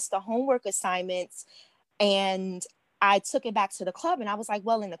gave us the homework assignments, and I took it back to the club, and I was like,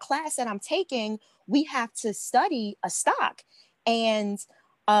 well, in the class that I'm taking, we have to study a stock. And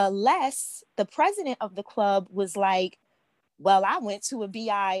Les, the president of the club, was like, well, I went to a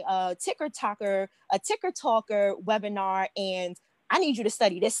BI ticker talker webinar, and I need you to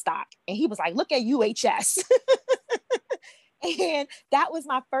study this stock. And he was like, look at UHS. And that was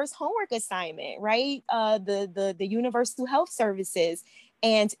my first homework assignment, right? The Universal Health Services.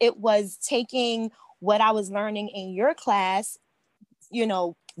 And it was taking what I was learning in your class,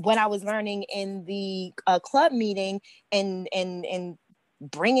 what I was learning in the club meeting, and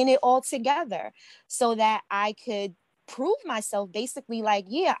bringing it all together so that I could prove myself, basically, like,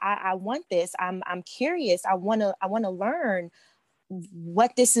 yeah, I want this. I'm curious. I want to learn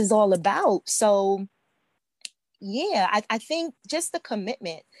what this is all about. So yeah, I think just the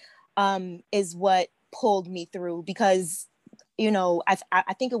commitment is what pulled me through, because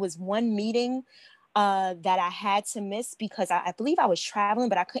I think it was one meeting that I had to miss because I believe I was traveling,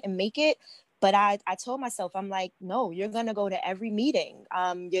 but I couldn't make it. But I told myself, I'm like, no, you're going to go to every meeting.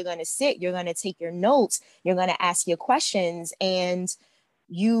 You're going to sit, you're going to take your notes, you're going to ask your questions, and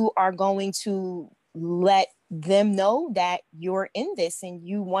you are going to let them know that you're in this and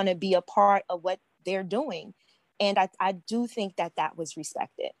you want to be a part of what they're doing. And I do think that was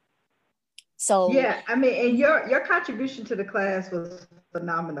respected. So yeah, I mean, and your contribution to the class was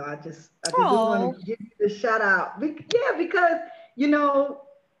phenomenal. I just really want to give you the shout out. Yeah, because you know,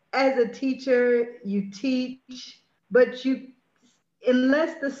 as a teacher, you teach, but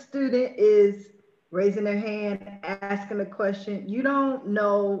unless the student is raising their hand, asking a question, you don't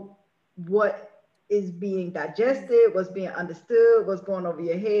know what is being digested, what's being understood, what's going over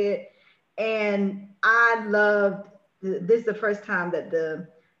your head. And I loved this is the first time that the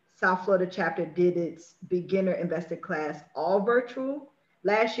South Florida chapter did its beginner investor class all virtual.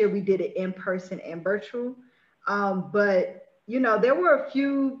 Last year we did it in person and virtual. But there were a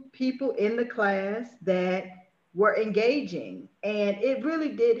few people in the class that were engaging, and it really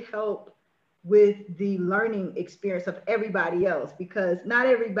did help with the learning experience of everybody else, because not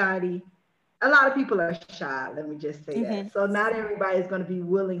everybody, a lot of people are shy, let me just say mm-hmm. that. So not everybody is going to be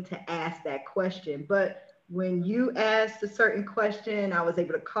willing to ask that question. But when you asked a certain question, I was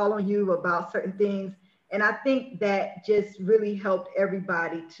able to call on you about certain things. And I think that just really helped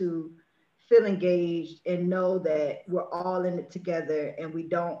everybody to feel engaged and know that we're all in it together and we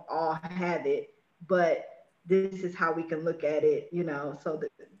don't all have it. But this is how we can look at it, you know, so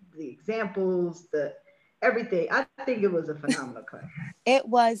the examples, the everything. I think it was a phenomenal class. It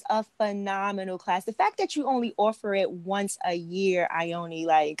was a phenomenal class. The fact that you only offer it once a year, Ione,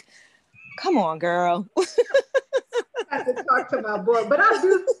 like, come on, girl. I have to talk to my board, but I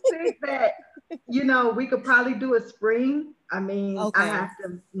do think that, you know, we could probably do a spring. I mean, I Okay. have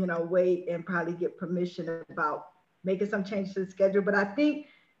to, you know, wait and probably get permission about making some change to the schedule. But I think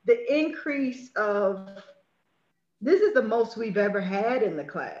the increase of this is the most we've ever had in the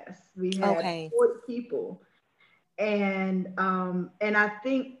class. We had Okay. 40 people, and I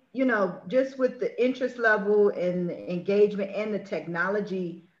think, you know, just with the interest level and the engagement and the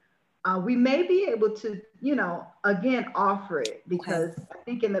technology, we may be able to, you know, again offer it, Okay. because I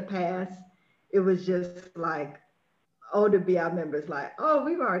think in the past it was just like, oh, to be our members, like, oh,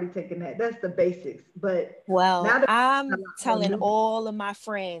 we've already taken that. That's the basics. But Well, now that a I'm lot more telling new. all of my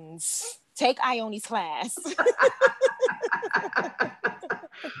friends, take Ione's class.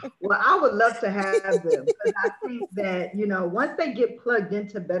 Well, I would love to have them, because I think that, you know, once they get plugged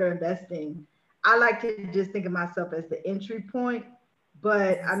into better investing, I like to just think of myself as the entry point.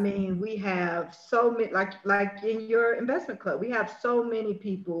 But I mean, we have so many, like in your investment club, we have so many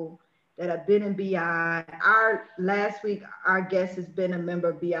people that have been in BI. Our last week, our guest has been a member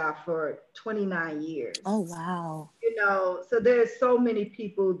of BI for 29 years. Oh, wow. You know, so there's so many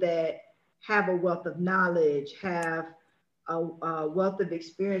people that have a wealth of knowledge, have a wealth of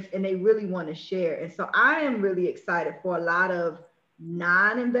experience, and they really want to share. And so I am really excited for a lot of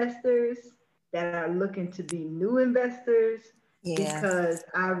non-investors that are looking to be new investors, Yeah. because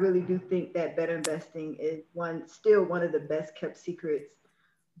I really do think that better investing is still one of the best kept secrets.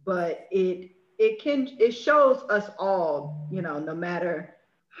 But it shows us all, you know, no matter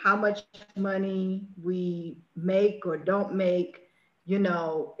how much money we make or don't make, you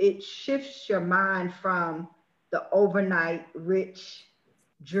know, it shifts your mind from the overnight rich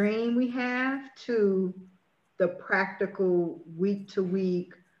dream we have to the practical week to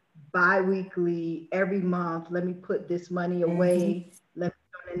week, bi-weekly, every month. Let me put this money Mm-hmm. away. Let me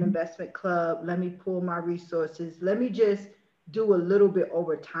join an investment club. Let me pull my resources. Let me just do a little bit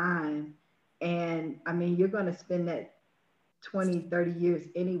over time. And I mean, you're going to spend that 20, 30 years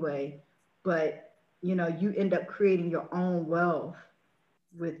anyway, but you know, you end up creating your own wealth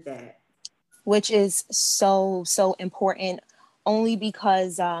with that. Which is so, so important, only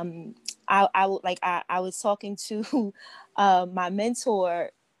because I would like I was talking to my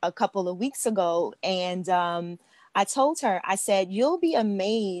mentor a couple of weeks ago, and I told her, I said, you'll be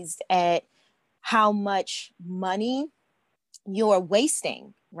amazed at how much money you're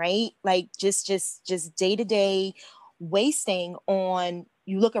wasting, right? Like just day to day wasting on,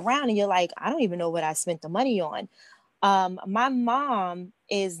 you look around and you're like, I don't even know what I spent the money on. My mom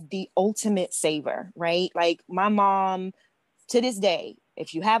is the ultimate saver, right? Like my mom, to this day,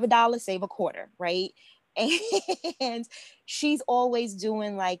 if you have $1, save a quarter, right? And she's always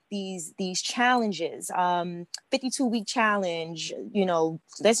doing like these challenges, 52-week challenge, you know,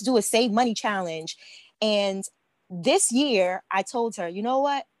 let's do a save money challenge. And this year I told her, you know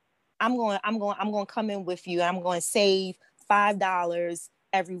what, I'm going to come in with you. I'm going to save $5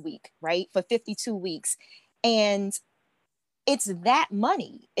 every week, right, for 52 weeks. And it's that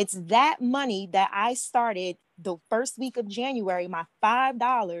money that I started the first week of January, my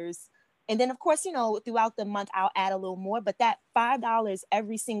 $5. And then of course, you know, throughout the month I'll add a little more, but that $5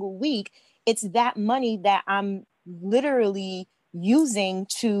 every single week, it's that money that I'm literally using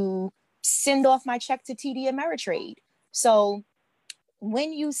to send off my check to TD Ameritrade. So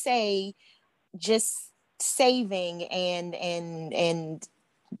when you say just saving and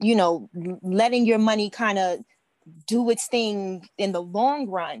you know, letting your money kind of do its thing in the long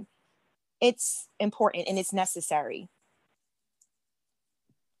run, it's important and it's necessary.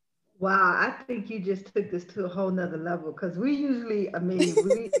 Wow, I think you just took this to a whole nother level, because we usually, I mean,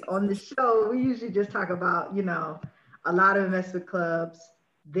 we on the show, we usually just talk about, you know, a lot of investment clubs,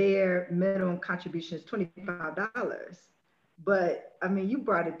 their minimum contribution is $25. But I mean, you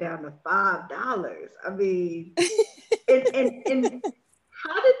brought it down to $5. I mean, and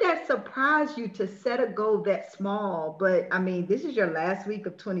how did that surprise you to set a goal that small? But I mean, this is your last week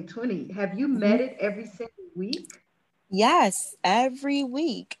of 2020. Have you Mm-hmm. met it every single week? Yes, every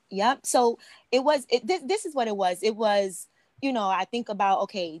week. Yep. So this is what it was. It was, you know, I think about,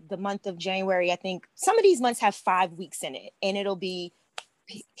 okay, the month of January, I think some of these months have 5 weeks in it, and it'll be,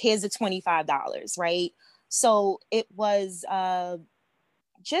 here's the $25, right? So it was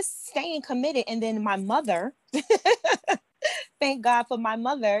just staying committed. And then my mother, thank God for my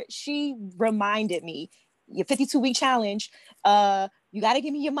mother, she reminded me, your 52-week challenge, you got to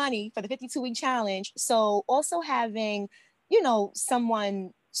give me your money for the 52-week challenge. So also having, you know,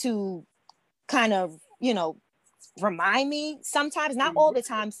 someone to kind of, you know, remind me sometimes, not all the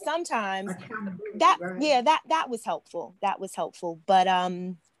time, sometimes, that, right. yeah, that was helpful. That was helpful. But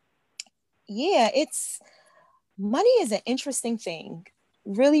yeah, it's, money is an interesting thing,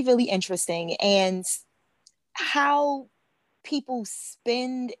 really, really interesting. And how people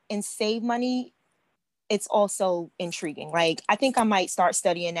spend and save money, it's also intriguing. Like, I think I might start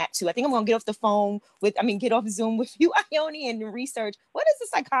studying that too. I think I'm gonna get off the phone with, I mean, get off Zoom with you, Ione, and research what is the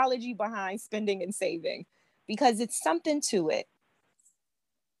psychology behind spending and saving, because it's something to it.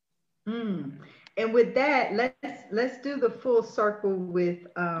 Mm. And with that, let's do the full circle with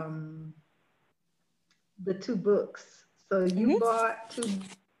the two books. So you Mm-hmm. bought two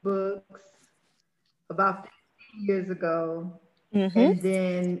books about 15 years ago, Mm-hmm. and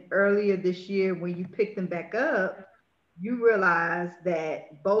then earlier this year when you picked them back up, you realized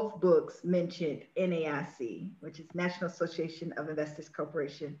that both books mentioned NAIC, which is National Association of Investors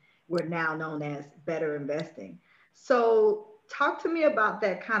Corporation. We're now known as Better Investing. So talk to me about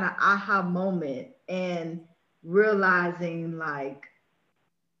that kind of aha moment and realizing, like,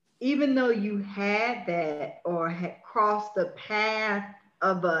 even though you had that or had crossed the path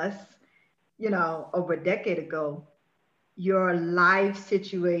of us, over a decade ago, your life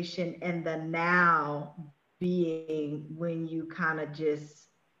situation and the now being when you kind of just,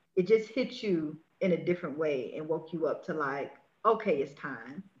 it just hit you in a different way and woke you up to, like, okay, it's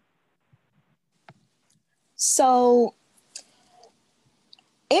time. So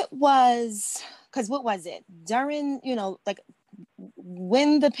it was, because what was it? During, you know, like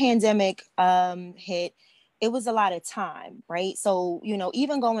when the pandemic hit, it was a lot of time, right? So, you know,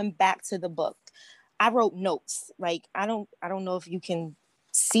 even going back to the book, I wrote notes. Like, I don't know if you can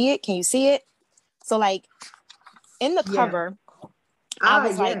see it. Can you see it? So like in the Yeah. cover, I Ah,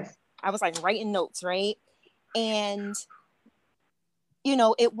 was like, yes. writing notes, right? And, you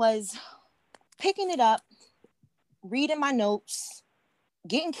know, it was picking it up, reading my notes,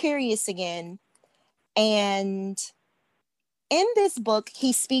 getting curious again. And in this book,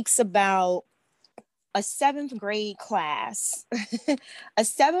 he speaks about a seventh grade class, a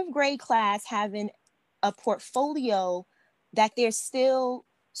seventh grade class having a portfolio that they're still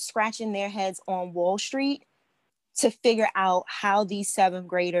scratching their heads on Wall Street to figure out how these seventh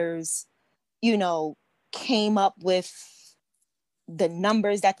graders, you know, came up with the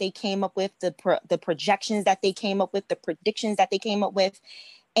numbers that they came up with, the projections that they came up with, the predictions that they came up with,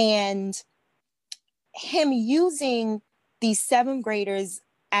 and him using these seventh graders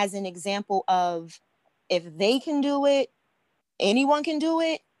as an example of, if they can do it, anyone can do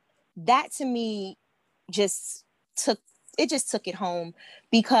it. That to me just took took it home,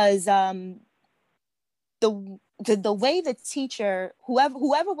 because the way the teacher,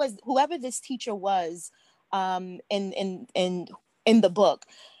 whoever this teacher was, in the book,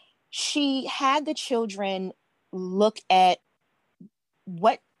 she had the children look at,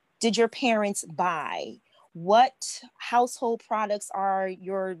 what did your parents buy, what household products are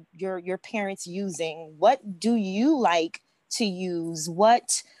your parents using, what do you like to use,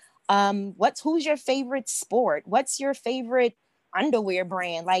 what's who's your favorite sport, what's your favorite underwear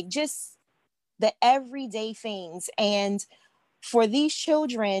brand, like just the everyday things. And for these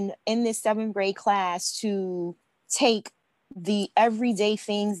children in this seventh grade class to take the everyday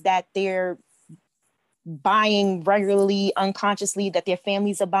things that they're buying regularly, unconsciously, that their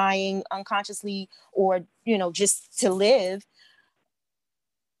families are buying unconsciously, or, you know, just to live,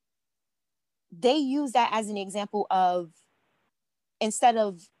 they use that as an example of, instead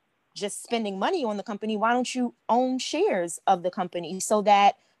of just spending money on the company, why don't you own shares of the company so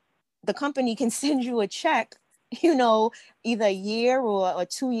that the company can send you a check, you know, either a year or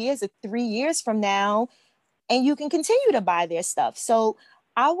 2 years or 3 years from now, and you can continue to buy their stuff. So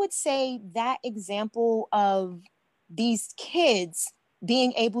I would say that example of these kids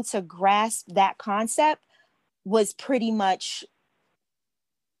being able to grasp that concept was pretty much,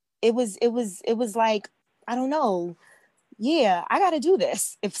 it was like, I don't know, yeah, I got to do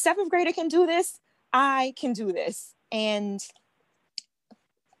this. If seventh grader can do this, I can do this. And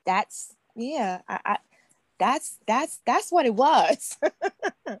that's, yeah, that's what it was.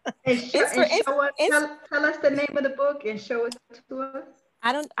 And show, It's for, and show us, it's, tell us the name of the book and show it to us.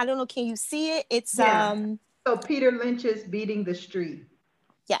 I don't know. Can you see it? It's Yeah. So Peter Lynch's Beating the Street.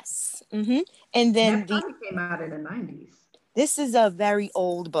 yes. And And then that probably came out in the 90s. this is a very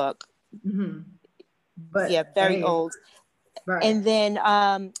old book. Mm-hmm. Yeah, But very hey, old. right. And then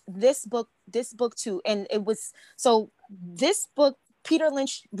this book too. And it was, so this book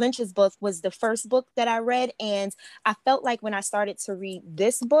Lynch's book was the first book that I read, and I felt like when I started to read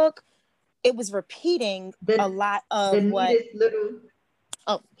this book, it was repeating a lot of what.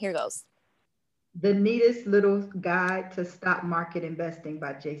 Oh, here goes. The Neatest Little Guide to Stock Market Investing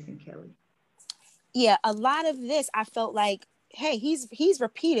by Jason Kelly. Yeah, a lot of this I felt like, hey, he's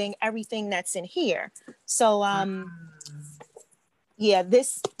repeating everything that's in here. So yeah,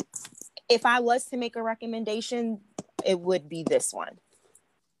 this, if I was to make a recommendation, it would be this one.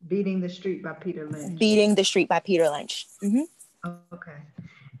 Beating the Street by Peter Lynch. Beating the Street by Peter Lynch. Mm-hmm. Okay.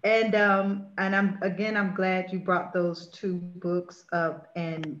 And I'm glad you brought those two books up.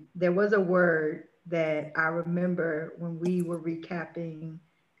 And there was a word that I remember when we were recapping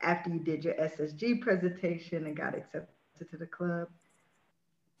after you did your SSG presentation and got accepted to the club,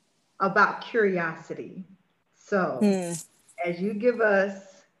 about curiosity. So as you give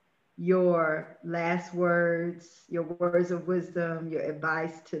us your last words, your words of wisdom, your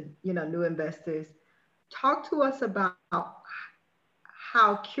advice to, new investors, talk to us about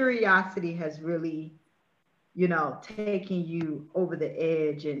how curiosity has really, taken you over the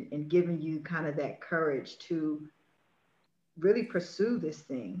edge and given you kind of that courage to really pursue this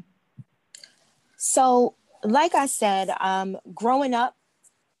thing. So, like I said, growing up,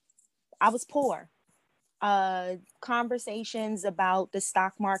 I was poor. Conversations about the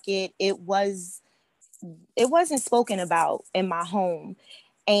stock market, it wasn't spoken about in my home.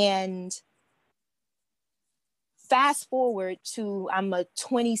 And fast forward to, I'm a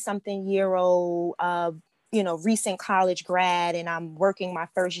 20-something-year-old, recent college grad, and I'm working my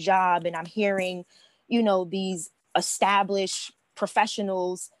first job, and I'm hearing, these established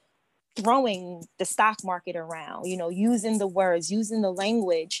professionals throwing the stock market around, using the words, using the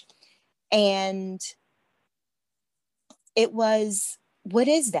language. And it was, what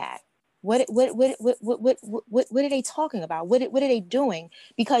is that? What are they talking about? What are they doing?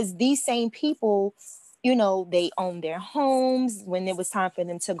 Because these same people, they own their homes. When it was time for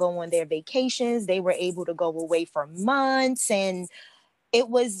them to go on their vacations, they were able to go away for months, and it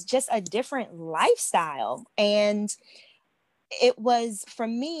was just a different lifestyle. And it was, for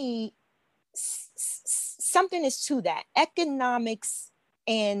me, something is to that. Economics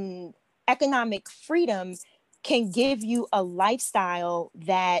and economic freedom can give you a lifestyle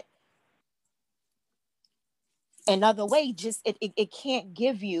that another way just it can't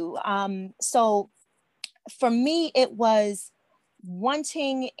give you. So for me, it was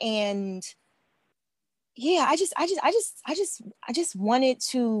wanting, and yeah, I just wanted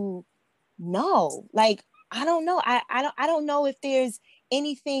to know. Like, I don't know. I don't know if there's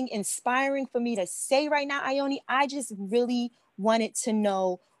anything inspiring for me to say right now, Ione. I just really wanted to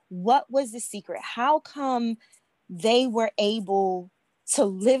know, what was the secret? How come they were able to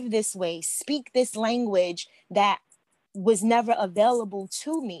live this way, speak this language that was never available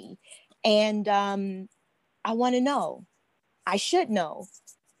to me? And I want to know. I should know.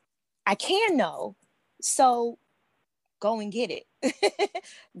 I can know. So go and get it.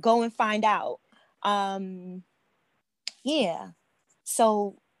 Go and find out. Yeah.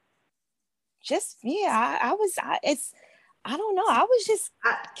 So just, yeah, I don't know. I was just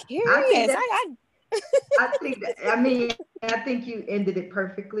curious. I think you ended it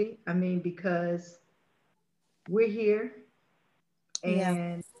perfectly. I mean, because we're here,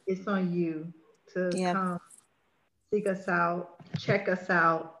 and it's on you to come seek us out, check us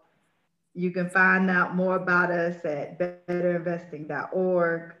out. You can find out more about us at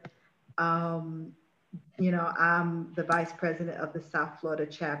betterinvesting.org. I'm the vice president of the South Florida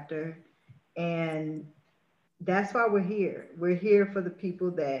chapter, and that's why we're here. We're here for the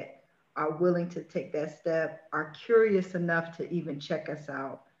people that are willing to take that step, are curious enough to even check us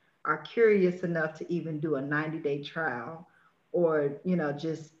out, are curious enough to even do a 90-day trial, or,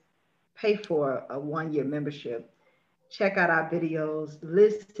 just pay for a 1-year membership. Check out our videos,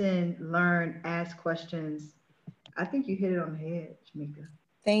 listen, learn, ask questions. I think you hit it on the head, Jamika.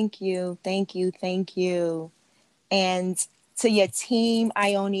 Thank you. Thank you. Thank you. And to your team,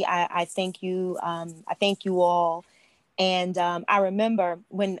 Ione, I thank you. I thank you all. And I remember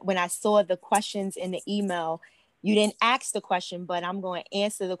when I saw the questions in the email, you didn't ask the question, but I'm going to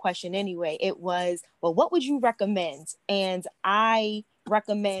answer the question anyway. It was, well, what would you recommend? And I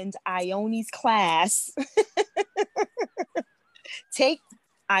recommend Ione's class. Take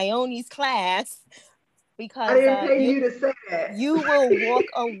Ione's class, because I didn't pay you to say that. You will walk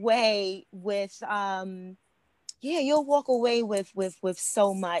away with, you'll walk away with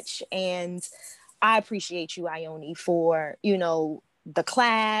so much. And I appreciate you, Ione, for, the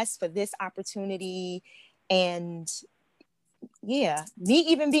class, for this opportunity. And yeah, me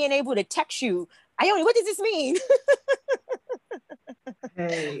even being able to text you, Ione, what does this mean?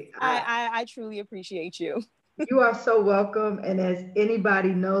 Hey, I truly appreciate you. you are so welcome. And as anybody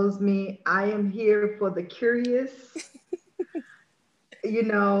knows me, I am here for the curious.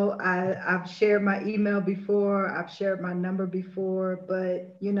 I've shared my email before, I've shared my number before,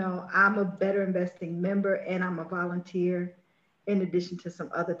 but I'm a Better Investing member and I'm a volunteer in addition to some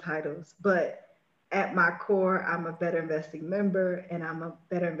other titles. But at my core, I'm a Better Investing member and I'm a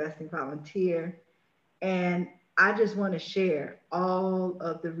Better Investing volunteer. And I just want to share all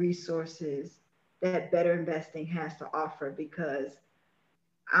of the resources that Better Investing has to offer because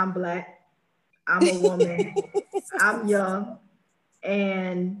I'm Black, I'm a woman, I'm young,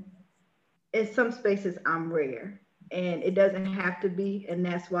 and in some spaces I'm rare. And it doesn't have to be. And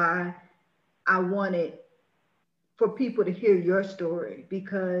that's why I wanted for people to hear your story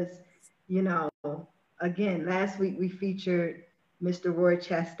because, you know, again, last week we featured Mr. Roy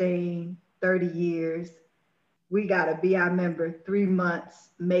Chastain, 30 years. We got a BI member, 3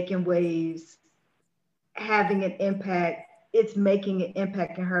 months, making waves, having an impact. It's making an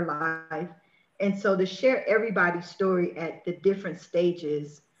impact in her life. And so to share everybody's story at the different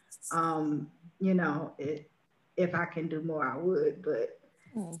stages, um, if I can do more, I would. But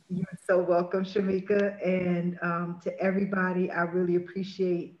you're so welcome, Shamika. And to everybody, I really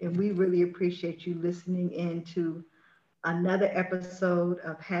appreciate, and we really appreciate you listening in to another episode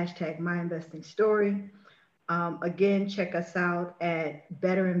of hashtag My Investing Story. Again, check us out at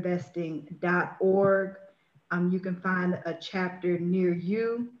betterinvesting.org. You can find a chapter near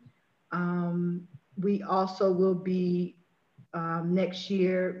you. We also will be next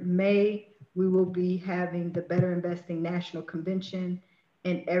year, May, we will be having the Better Investing National Convention.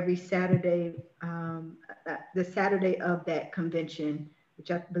 And every Saturday, the Saturday of that convention,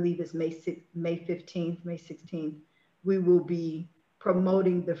 which I believe is May 15th, May 16th, we will be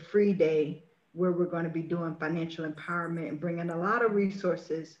promoting the free day where we're going to be doing financial empowerment and bringing a lot of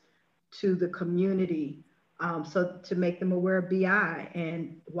resources to the community, so to make them aware of BI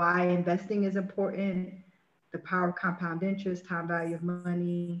and why investing is important, the power of compound interest, time value of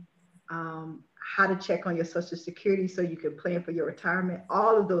money, how to check on your social security so you can plan for your retirement.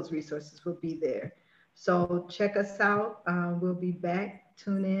 All of those resources will be there. So check us out. We'll be back.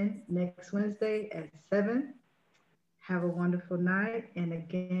 Tune in next Wednesday at 7. Have a wonderful night. And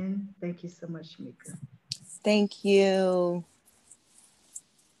again, thank you so much, Shamika. Thank you.